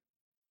 27.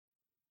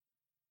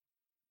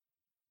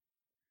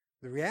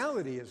 The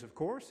reality is, of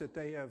course, that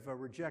they have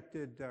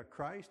rejected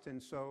Christ,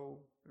 and so,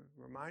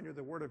 reminder,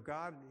 the Word of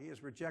God, he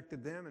has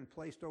rejected them and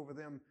placed over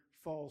them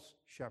false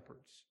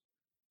shepherds.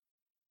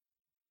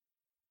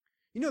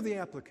 You know, the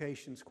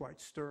application is quite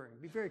stirring.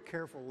 Be very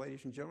careful,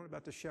 ladies and gentlemen,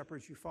 about the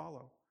shepherds you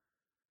follow.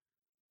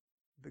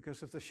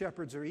 Because if the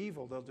shepherds are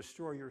evil, they'll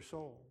destroy your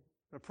soul.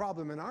 The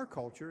problem in our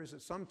culture is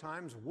that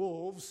sometimes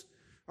wolves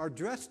are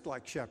dressed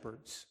like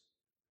shepherds.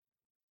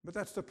 But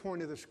that's the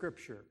point of the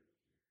Scripture.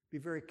 Be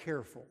very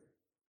careful.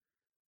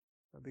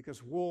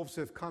 Because wolves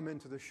have come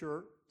into the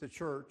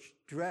church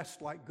dressed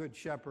like good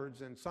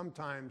shepherds, and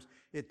sometimes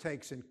it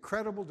takes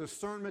incredible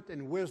discernment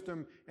and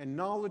wisdom and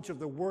knowledge of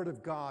the Word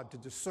of God to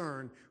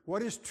discern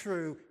what is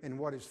true and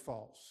what is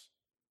false.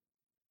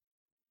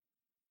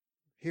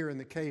 Here in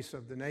the case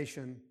of the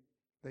nation,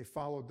 they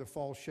followed the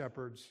false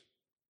shepherds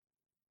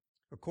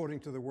according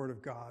to the Word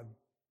of God,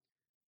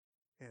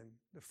 and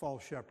the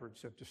false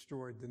shepherds have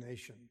destroyed the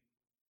nation.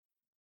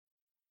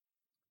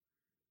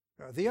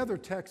 The other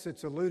text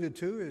that's alluded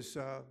to is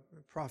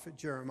prophet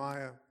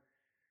Jeremiah,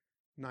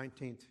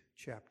 19th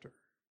chapter.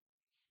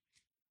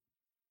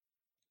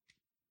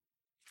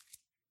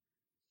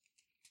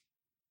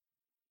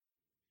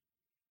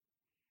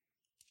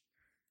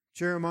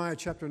 Jeremiah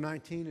chapter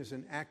 19 is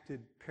an acted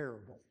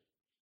parable.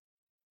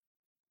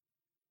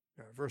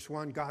 Verse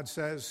 1, God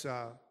says,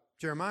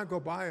 Jeremiah, go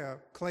buy a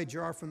clay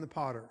jar from the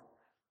potter.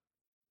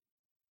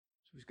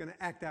 So he's going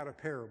to act out a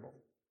parable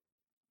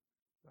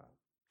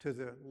to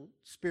the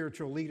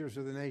spiritual leaders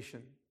of the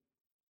nation.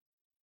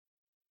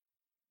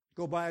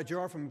 Go buy a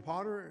jar from the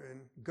potter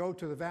and go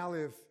to the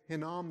valley of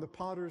Hinnom, the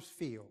potter's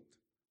field.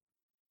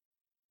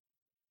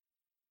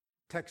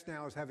 Text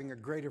now is having a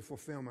greater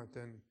fulfillment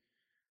than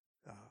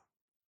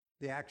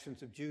the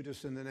actions of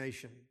Judas and the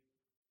nation.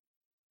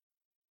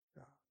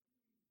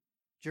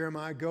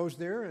 Jeremiah goes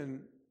there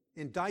and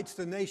indicts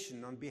the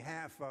nation on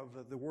behalf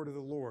of the word of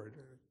the Lord.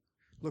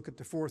 Look at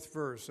the 4th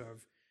verse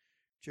of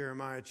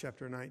Jeremiah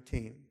chapter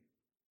 19.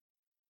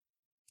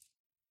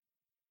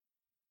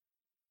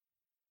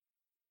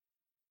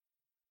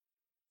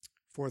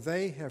 For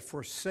they have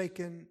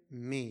forsaken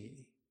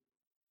me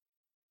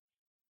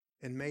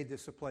and made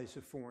this a place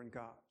of foreign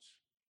gods.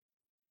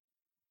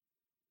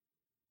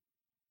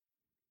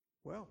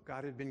 Well,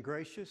 God had been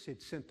gracious. He'd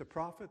sent the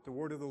prophet, the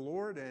word of the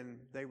Lord, and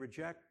they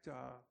reject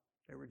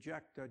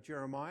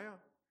Jeremiah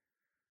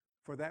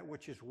for that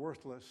which is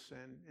worthless,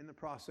 and in the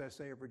process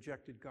they have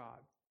rejected God.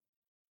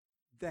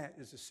 That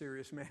is a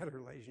serious matter,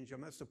 ladies and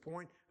gentlemen. That's the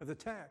point of the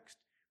text.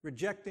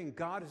 Rejecting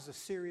God is a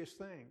serious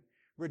thing.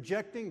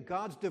 Rejecting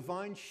God's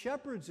divine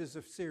shepherds is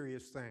a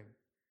serious thing.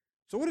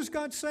 So what does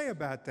God say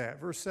about that?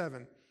 Verse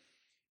 7,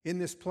 in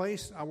this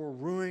place I will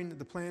ruin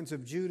the plans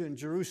of Judah and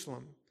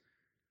Jerusalem.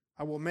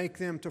 I will make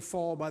them to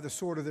fall by the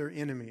sword of their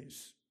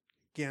enemies.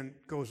 Again,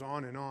 goes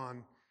on and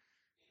on.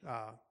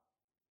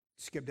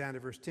 Skip down to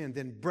verse 10.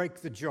 Then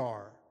break the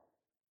jar.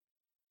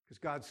 Because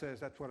God says,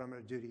 that's what I'm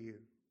going to do to you.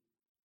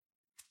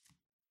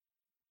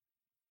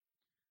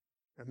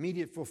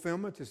 Immediate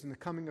fulfillment is in the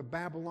coming of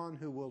Babylon,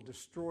 who will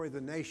destroy the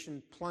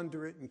nation,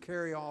 plunder it, and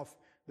carry off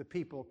the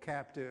people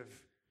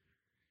captive.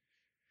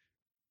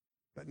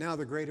 But now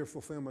the greater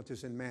fulfillment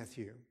is in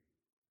Matthew.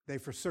 They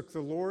forsook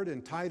the Lord,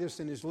 and Titus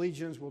and his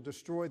legions will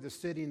destroy the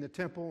city and the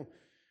temple.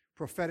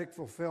 Prophetic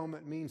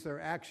fulfillment means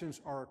their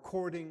actions are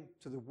according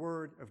to the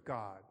word of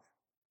God.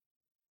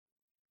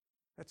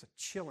 That's a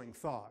chilling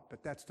thought,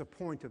 but that's the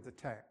point of the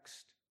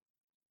text.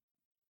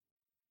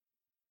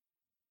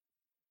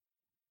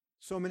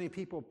 So many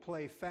people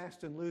play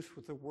fast and loose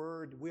with the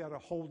word. We ought to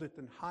hold it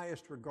in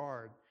highest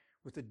regard,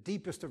 with the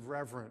deepest of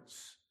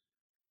reverence,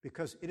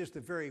 because it is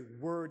the very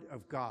word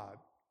of God,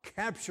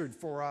 captured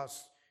for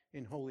us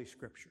in Holy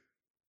Scripture.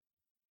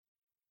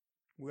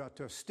 We ought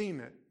to esteem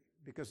it,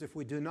 because if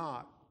we do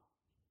not,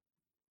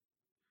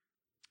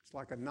 it's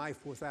like a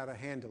knife without a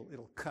handle.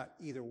 It'll cut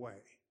either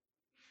way.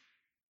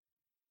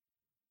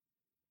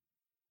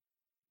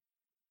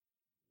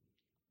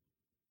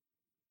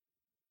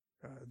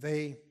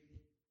 They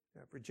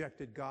have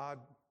rejected God,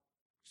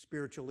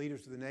 spiritual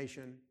leaders of the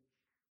nation,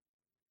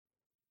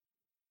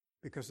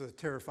 because of the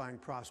terrifying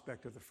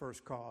prospect of the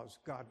first cause.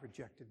 God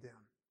rejected them.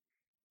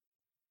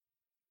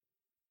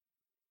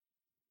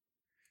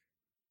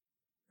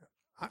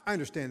 I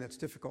understand that's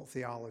difficult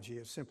theology,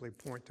 is simply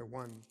point to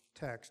one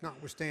text,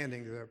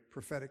 notwithstanding the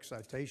prophetic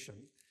citation.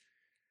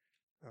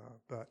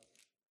 But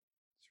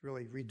it's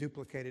really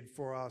reduplicated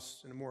for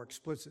us in a more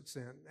explicit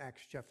sense,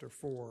 Acts chapter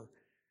 4,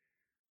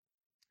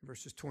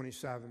 verses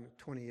 27 to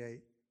 28.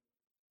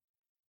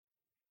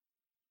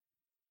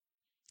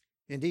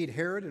 Indeed,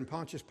 Herod and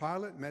Pontius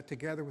Pilate met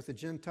together with the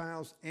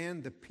Gentiles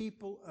and the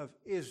people of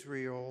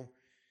Israel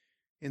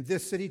in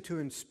this city to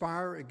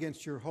conspire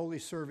against your holy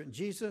servant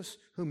Jesus,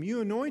 whom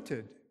you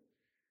anointed.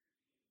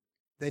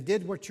 They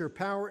did what your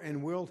power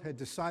and will had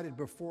decided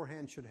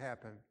beforehand should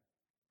happen.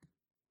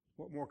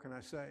 What more can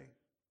I say?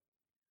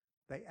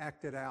 They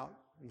acted out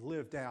and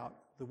lived out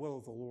the will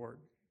of the Lord.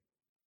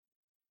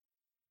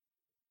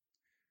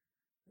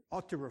 It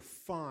ought to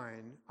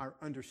refine our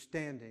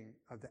understanding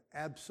of the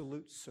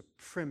absolute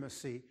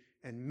supremacy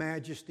and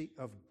majesty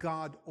of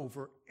God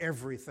over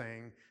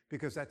everything,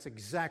 because that's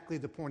exactly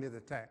the point of the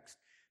text.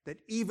 That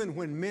even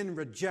when men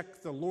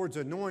reject the Lord's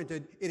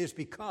anointed, it is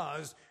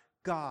because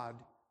God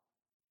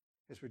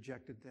has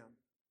rejected them.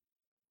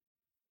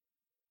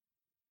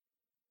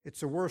 It's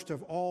the worst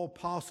of all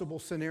possible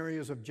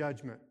scenarios of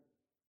judgment.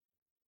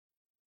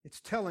 It's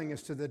telling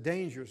us to the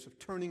dangers of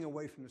turning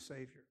away from the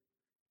Savior.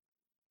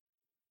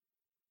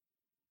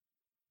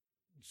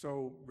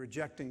 So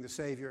rejecting the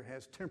Savior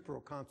has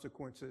temporal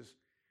consequences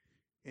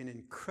and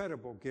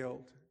incredible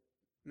guilt,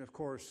 and of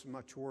course,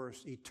 much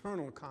worse,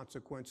 eternal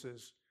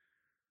consequences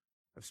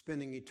of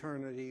spending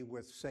eternity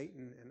with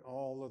Satan and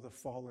all of the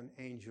fallen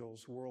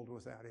angels, world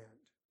without end.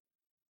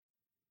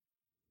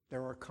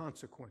 There are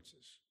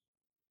consequences.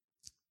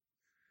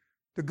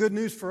 The good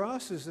news for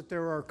us is that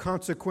there are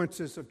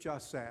consequences of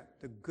just that,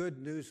 the good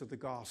news of the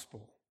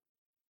gospel.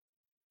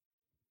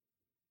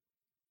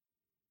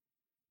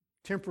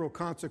 Temporal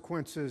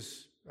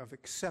consequences of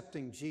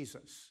accepting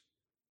Jesus.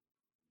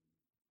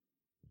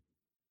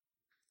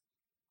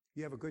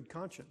 You have a good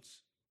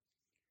conscience.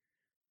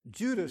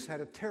 Judas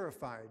had a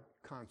terrified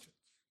conscience.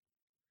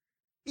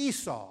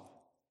 Esau,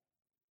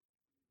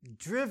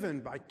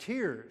 driven by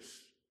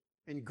tears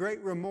and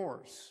great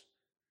remorse,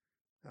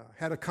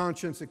 had a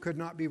conscience that could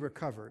not be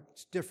recovered.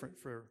 It's different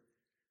for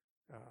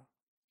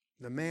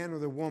the man or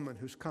the woman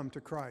who's come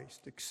to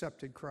Christ,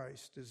 accepted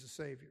Christ as a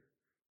Savior.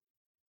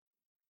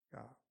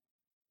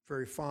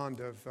 Very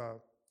fond of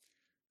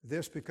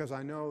this because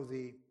I know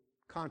the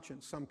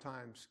conscience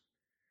sometimes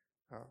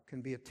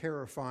can be a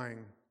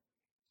terrifying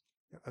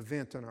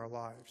event in our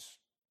lives.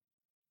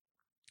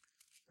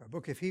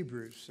 Book of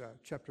Hebrews,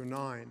 chapter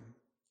 9,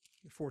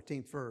 the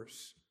 14th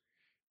verse,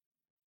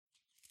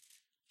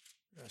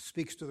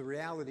 speaks to the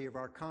reality of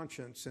our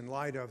conscience in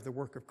light of the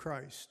work of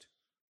Christ.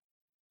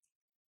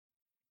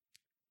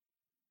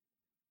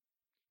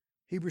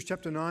 Hebrews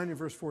chapter 9 and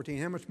verse 14,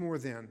 how much more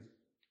then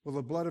will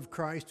the blood of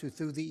Christ, who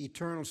through the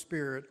eternal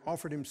Spirit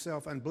offered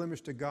himself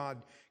unblemished to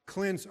God,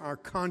 cleanse our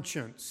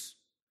conscience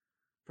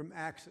from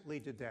acts that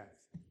lead to death?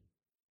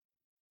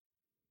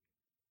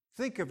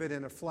 Think of it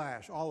in a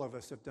flash. All of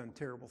us have done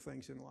terrible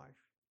things in life.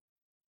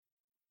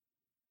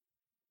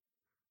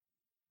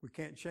 We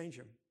can't change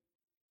them.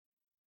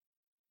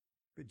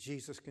 But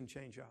Jesus can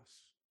change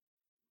us.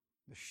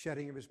 The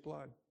shedding of his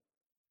blood,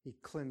 he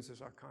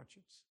cleanses our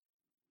conscience.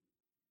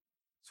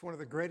 It's one of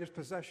the greatest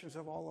possessions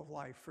of all of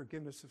life,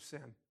 forgiveness of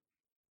sin.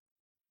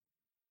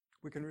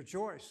 We can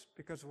rejoice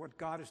because of what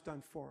God has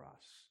done for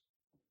us.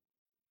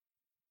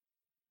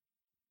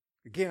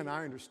 Again,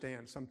 I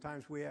understand.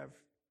 Sometimes we have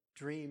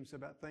dreams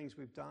about things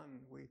we've done.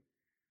 We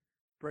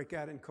break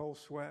out in cold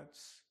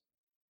sweats.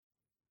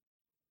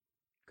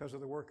 Because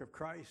of the work of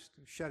Christ,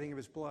 the shedding of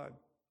his blood,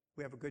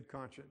 we have a good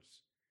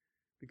conscience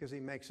because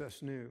he makes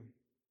us new.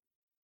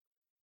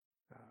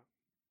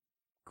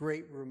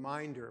 Great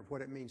reminder of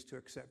what it means to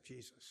accept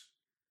Jesus.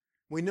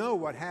 We know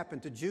what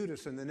happened to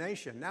Judas and the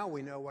nation. Now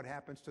we know what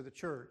happens to the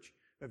church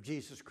of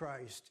Jesus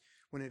Christ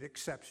when it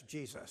accepts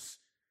Jesus.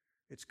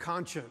 Its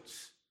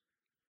conscience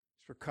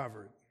is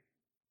recovered.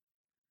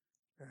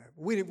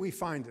 We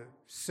find a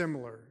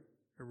similar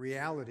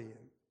reality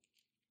in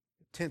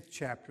the 10th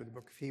chapter of the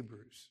book of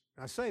Hebrews.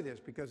 I say this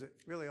because it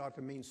really ought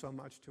to mean so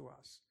much to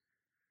us.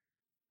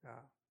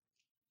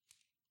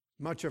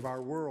 Much of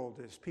our world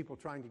is people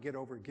trying to get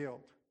over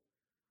guilt.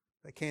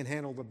 They can't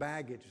handle the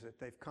baggage that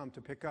they've come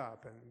to pick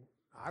up. And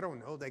I don't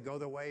know, they go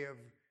the way of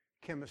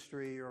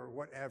chemistry or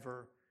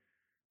whatever.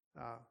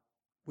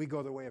 We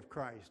go the way of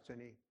Christ,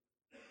 and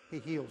he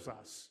heals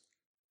us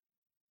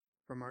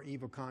from our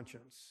evil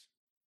conscience.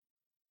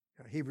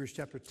 Hebrews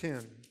chapter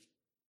 10,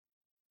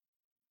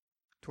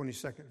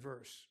 22nd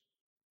verse.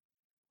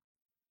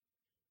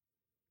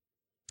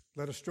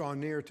 Let us draw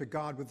near to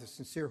God with a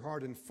sincere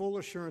heart and full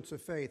assurance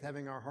of faith,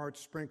 having our hearts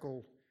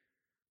sprinkled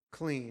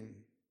clean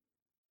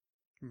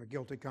from a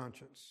guilty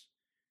conscience,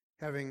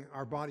 having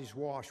our bodies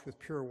washed with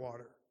pure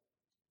water.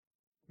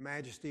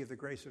 Majesty of the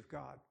grace of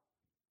God.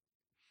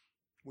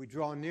 We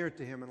draw near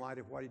to him in light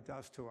of what he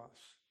does to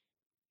us.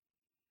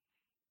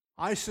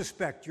 I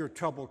suspect your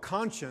troubled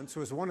conscience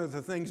was one of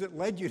the things that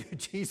led you to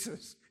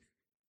Jesus.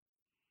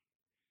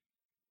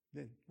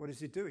 Then what does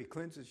he do? He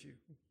cleanses you.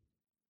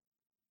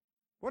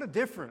 What a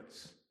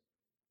difference.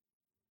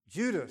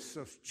 Judas,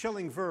 those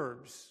chilling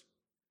verbs.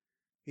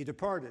 He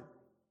departed,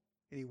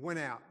 and he went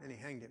out, and he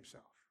hanged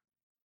himself.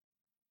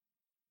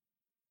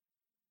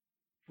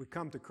 We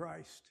come to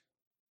Christ.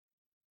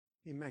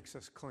 He makes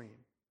us clean.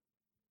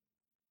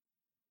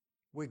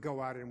 We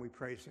go out and we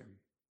praise him.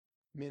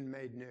 Men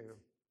made new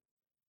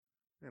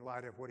in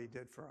light of what he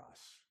did for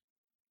us.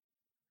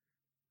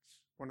 It's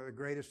one of the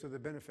greatest of the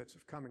benefits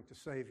of coming to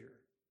Savior.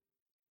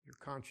 Your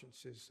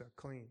conscience is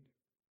cleaned.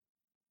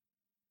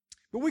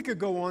 But we could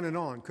go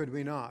on, could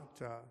we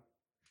not?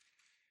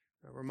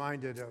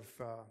 Reminded of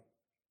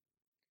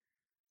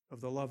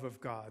the love of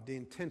God, the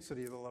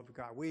intensity of the love of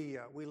God. We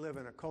live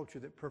in a culture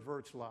that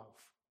perverts love.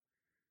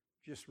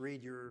 Just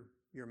read your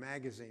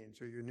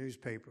magazines or your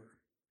newspaper.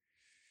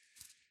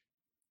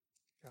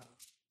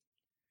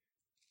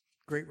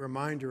 Great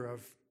reminder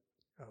of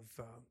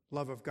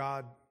love of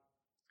God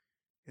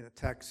in a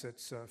text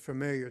that's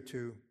familiar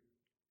to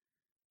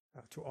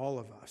all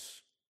of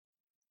us.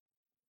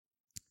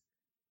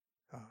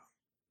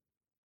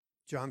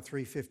 John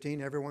 3:15,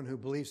 everyone who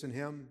believes in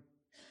him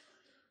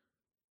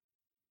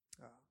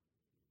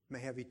may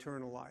have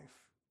eternal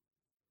life.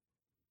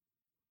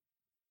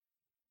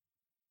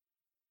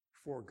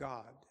 For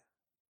God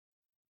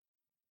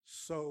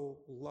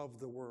so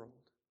loved the world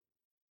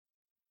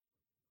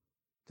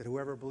that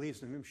whoever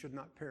believes in him should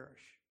not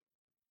perish,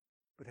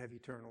 but have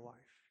eternal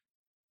life.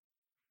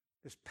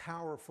 This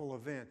powerful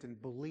event in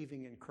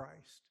believing in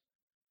Christ,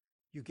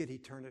 you get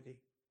eternity,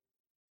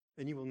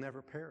 and you will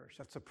never perish.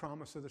 That's the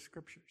promise of the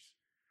Scriptures.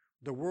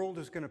 The world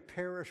is going to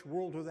perish,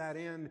 world without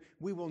end.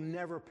 We will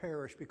never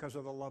perish because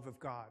of the love of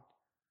God.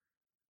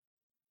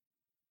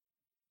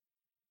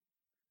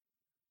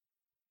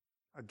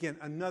 Again,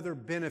 another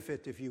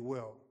benefit, if you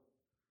will,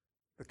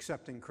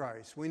 accepting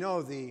Christ. We know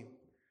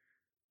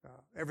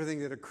everything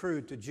that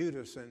accrued to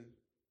Judas and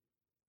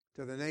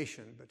to the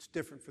nation, but it's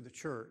different for the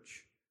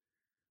church.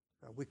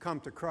 We come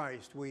to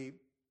Christ. We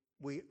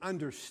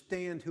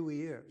understand who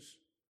he is.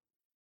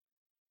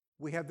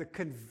 We have the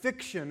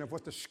conviction of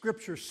what the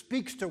Scripture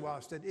speaks to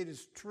us, that it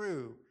is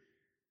true.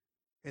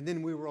 And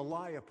then we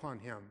rely upon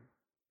him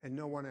and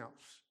no one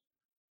else.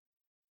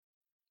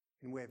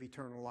 And we have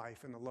eternal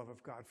life and the love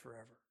of God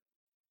forever.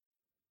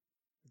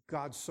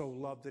 God so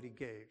loved that he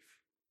gave.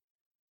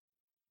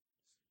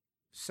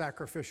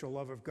 Sacrificial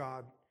love of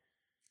God.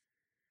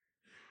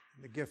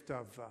 The gift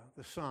of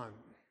the Son.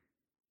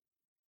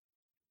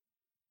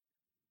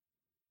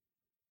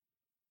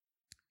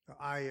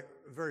 I'm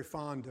very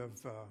fond of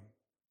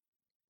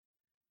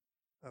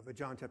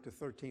John chapter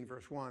 13,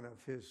 verse 1,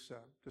 of his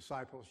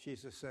disciples.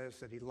 Jesus says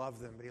that he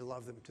loved them, but he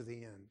loved them to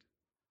the end.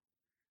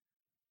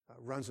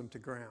 Runs them to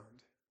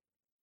ground.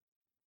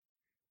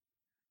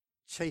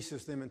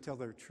 Chases them until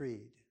they're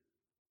treed.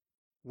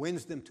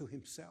 Wins them to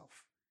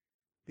himself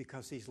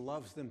because he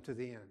loves them to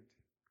the end.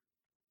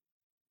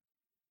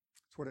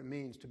 That's what it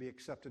means to be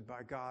accepted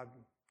by God,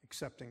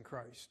 accepting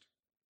Christ.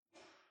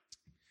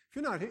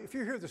 If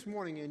you're here this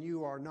morning and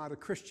you are not a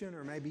Christian,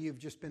 or maybe you've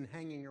just been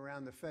hanging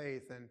around the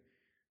faith and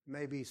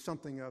maybe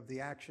something of the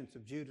actions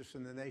of Judas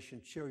and the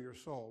nation chill your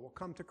soul, well,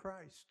 come to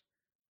Christ.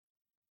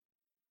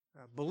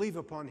 Believe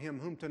upon him.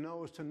 Whom to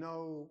know is to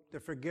know the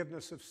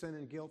forgiveness of sin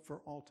and guilt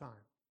for all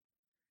time,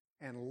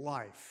 and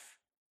life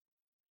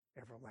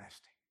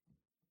everlasting.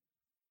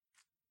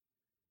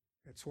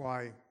 That's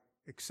why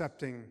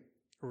accepting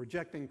or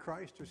rejecting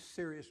Christ are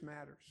serious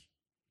matters.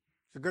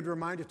 It's a good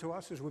reminder to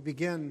us as we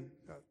begin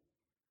a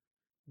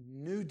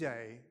new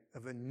day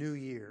of a new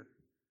year,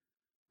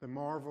 the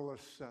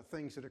marvelous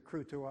things that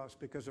accrue to us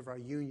because of our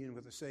union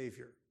with the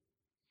Savior.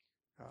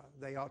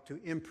 They ought to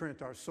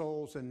imprint our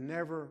souls and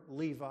never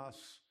leave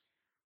us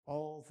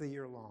all the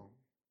year long.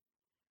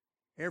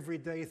 Every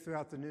day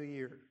throughout the new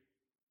year,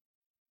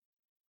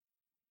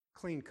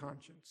 clean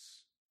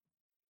conscience,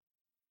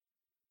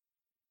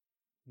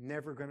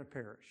 never going to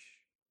perish,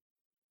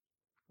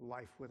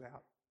 life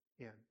without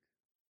end.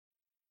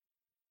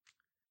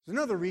 There's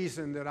another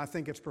reason that I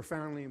think it's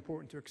profoundly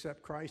important to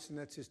accept Christ, and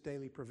that's his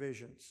daily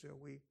provisions. So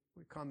we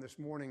come this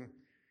morning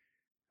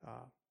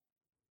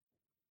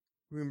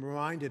we're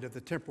reminded of the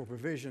temporal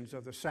provisions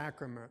of the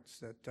sacraments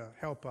that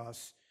help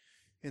us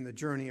in the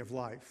journey of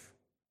life.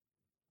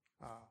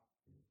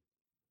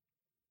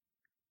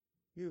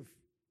 You've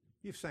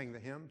sang the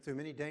hymn, through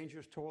many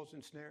dangers, toils,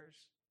 and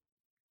snares,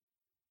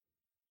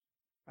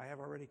 I have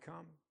already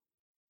come.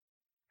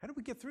 How do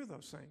we get through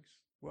those things?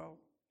 Well,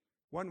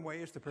 one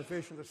way is the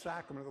provision of the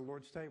sacrament of the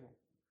Lord's table.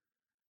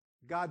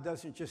 God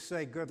doesn't just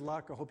say, good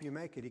luck, I hope you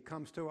make it. He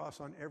comes to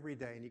us on every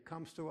day, and he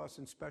comes to us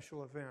in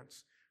special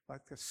events,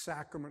 like the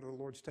sacrament of the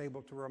Lord's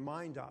table, to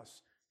remind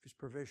us of his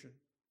provision.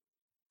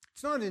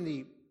 It's not in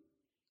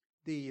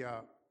the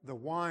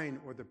wine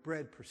or the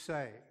bread per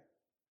se.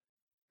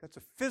 That's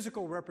a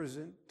physical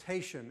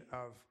representation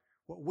of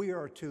what we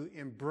are to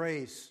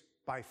embrace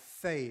by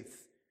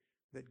faith,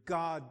 that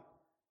God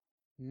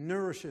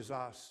nourishes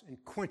us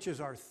and quenches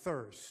our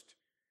thirst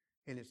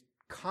in his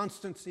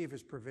constancy of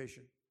his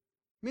provision.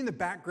 I mean, the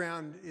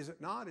background, is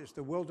it not, is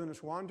the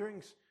wilderness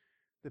wanderings.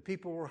 The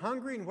people were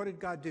hungry, and what did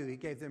God do? He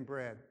gave them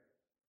bread.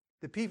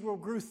 The people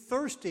grew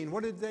thirsty, and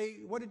what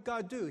did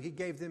God do? He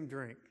gave them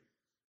drink.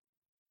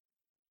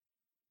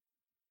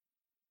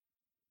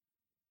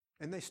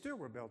 And they still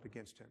rebelled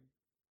against him.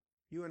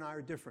 You and I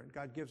are different.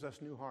 God gives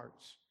us new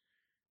hearts.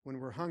 When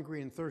we're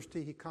hungry and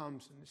thirsty, he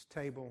comes in his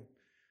table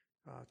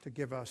to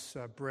give us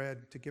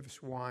bread, to give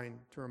us wine,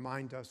 to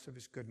remind us of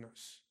his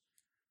goodness.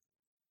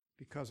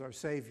 Because our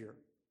Savior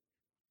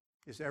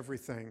is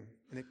everything,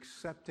 and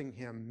accepting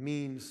him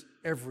means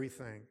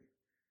everything.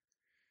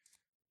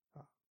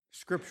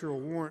 Scriptural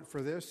warrant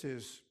for this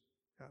is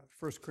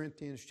 1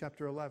 Corinthians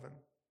chapter 11.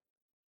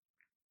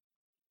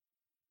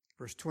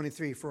 Verse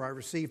 23, for I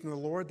received from the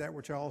Lord that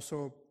which I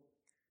also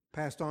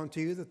passed on to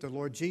you, that the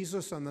Lord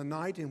Jesus, on the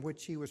night in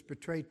which he was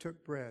betrayed,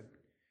 took bread.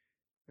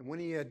 And when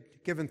he had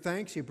given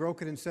thanks, he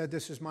broke it and said,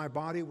 this is my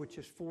body, which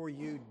is for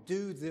you.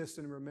 Do this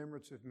in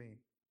remembrance of me.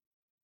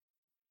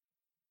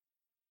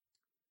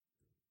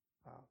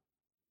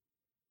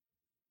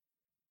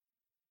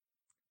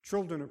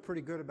 Children are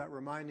pretty good about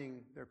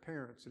reminding their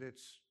parents that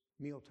it's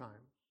mealtime.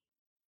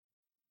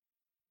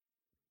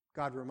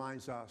 God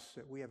reminds us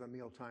that we have a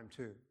mealtime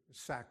too, the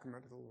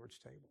sacrament of the Lord's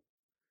table.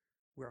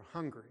 We're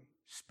hungry,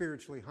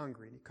 spiritually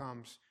hungry, and he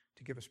comes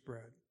to give us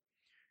bread.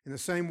 In the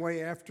same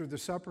way, after the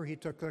supper, he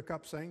took the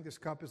cup, saying, this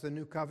cup is the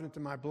new covenant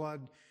in my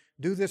blood.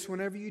 Do this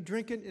whenever you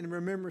drink it in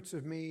remembrance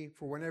of me,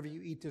 for whenever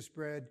you eat this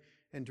bread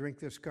and drink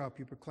this cup,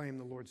 you proclaim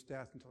the Lord's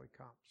death until he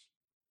comes.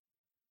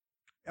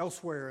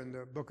 Elsewhere in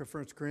the book of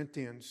 1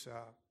 Corinthians,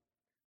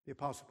 the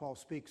Apostle Paul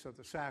speaks of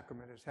the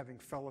sacrament as having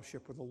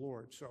fellowship with the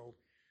Lord. So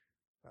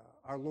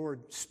our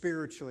Lord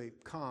spiritually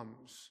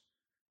comes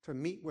to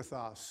meet with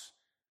us.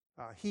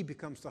 He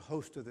becomes the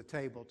host of the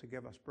table to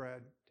give us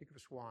bread, to give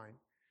us wine,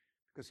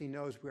 because he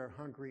knows we are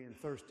hungry and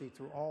thirsty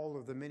through all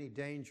of the many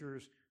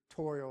dangers,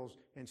 toils,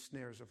 and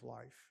snares of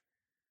life,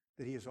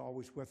 that he is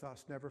always with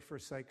us, never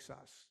forsakes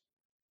us,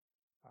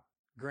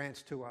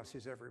 grants to us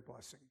his every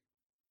blessing.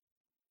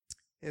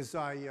 As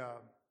I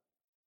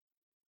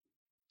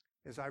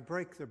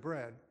break the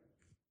bread,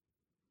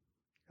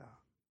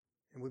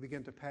 and we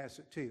begin to pass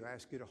it to you, I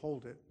ask you to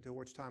hold it until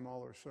which time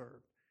all are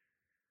served.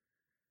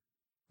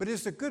 But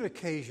it's a good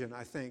occasion,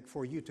 I think,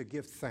 for you to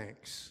give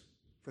thanks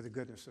for the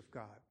goodness of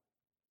God.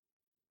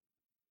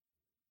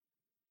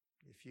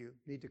 If you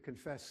need to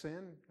confess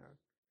sin,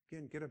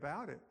 again, get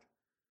about it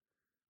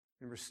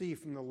and receive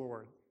from the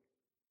Lord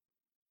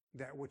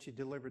that which he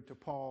delivered to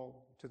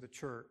Paul, to the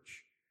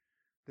church,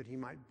 that he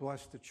might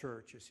bless the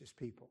church as his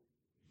people.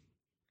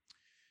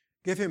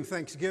 Give him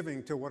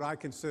thanksgiving to what I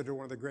consider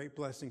one of the great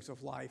blessings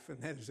of life,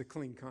 and that is a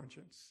clean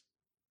conscience.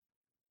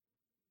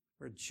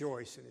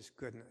 Rejoice in his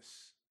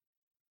goodness,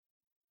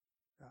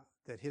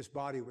 that his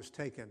body was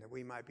taken that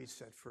we might be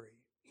set free.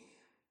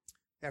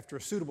 After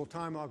a suitable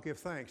time, I'll give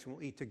thanks and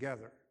we'll eat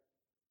together.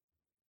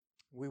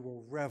 We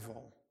will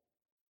revel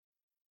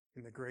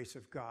in the grace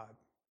of God,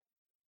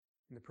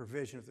 in the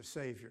provision of the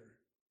Savior,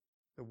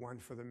 the one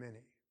for the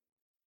many.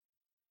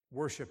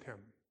 Worship him,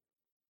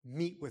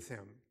 meet with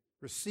him,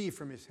 receive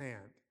from his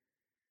hand,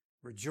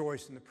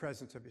 rejoice in the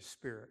presence of his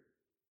Spirit.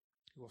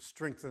 He will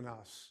strengthen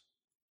us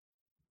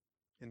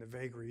in the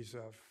vagaries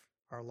of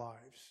our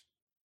lives.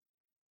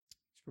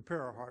 Let's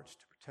prepare our hearts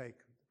to partake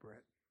of the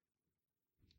bread.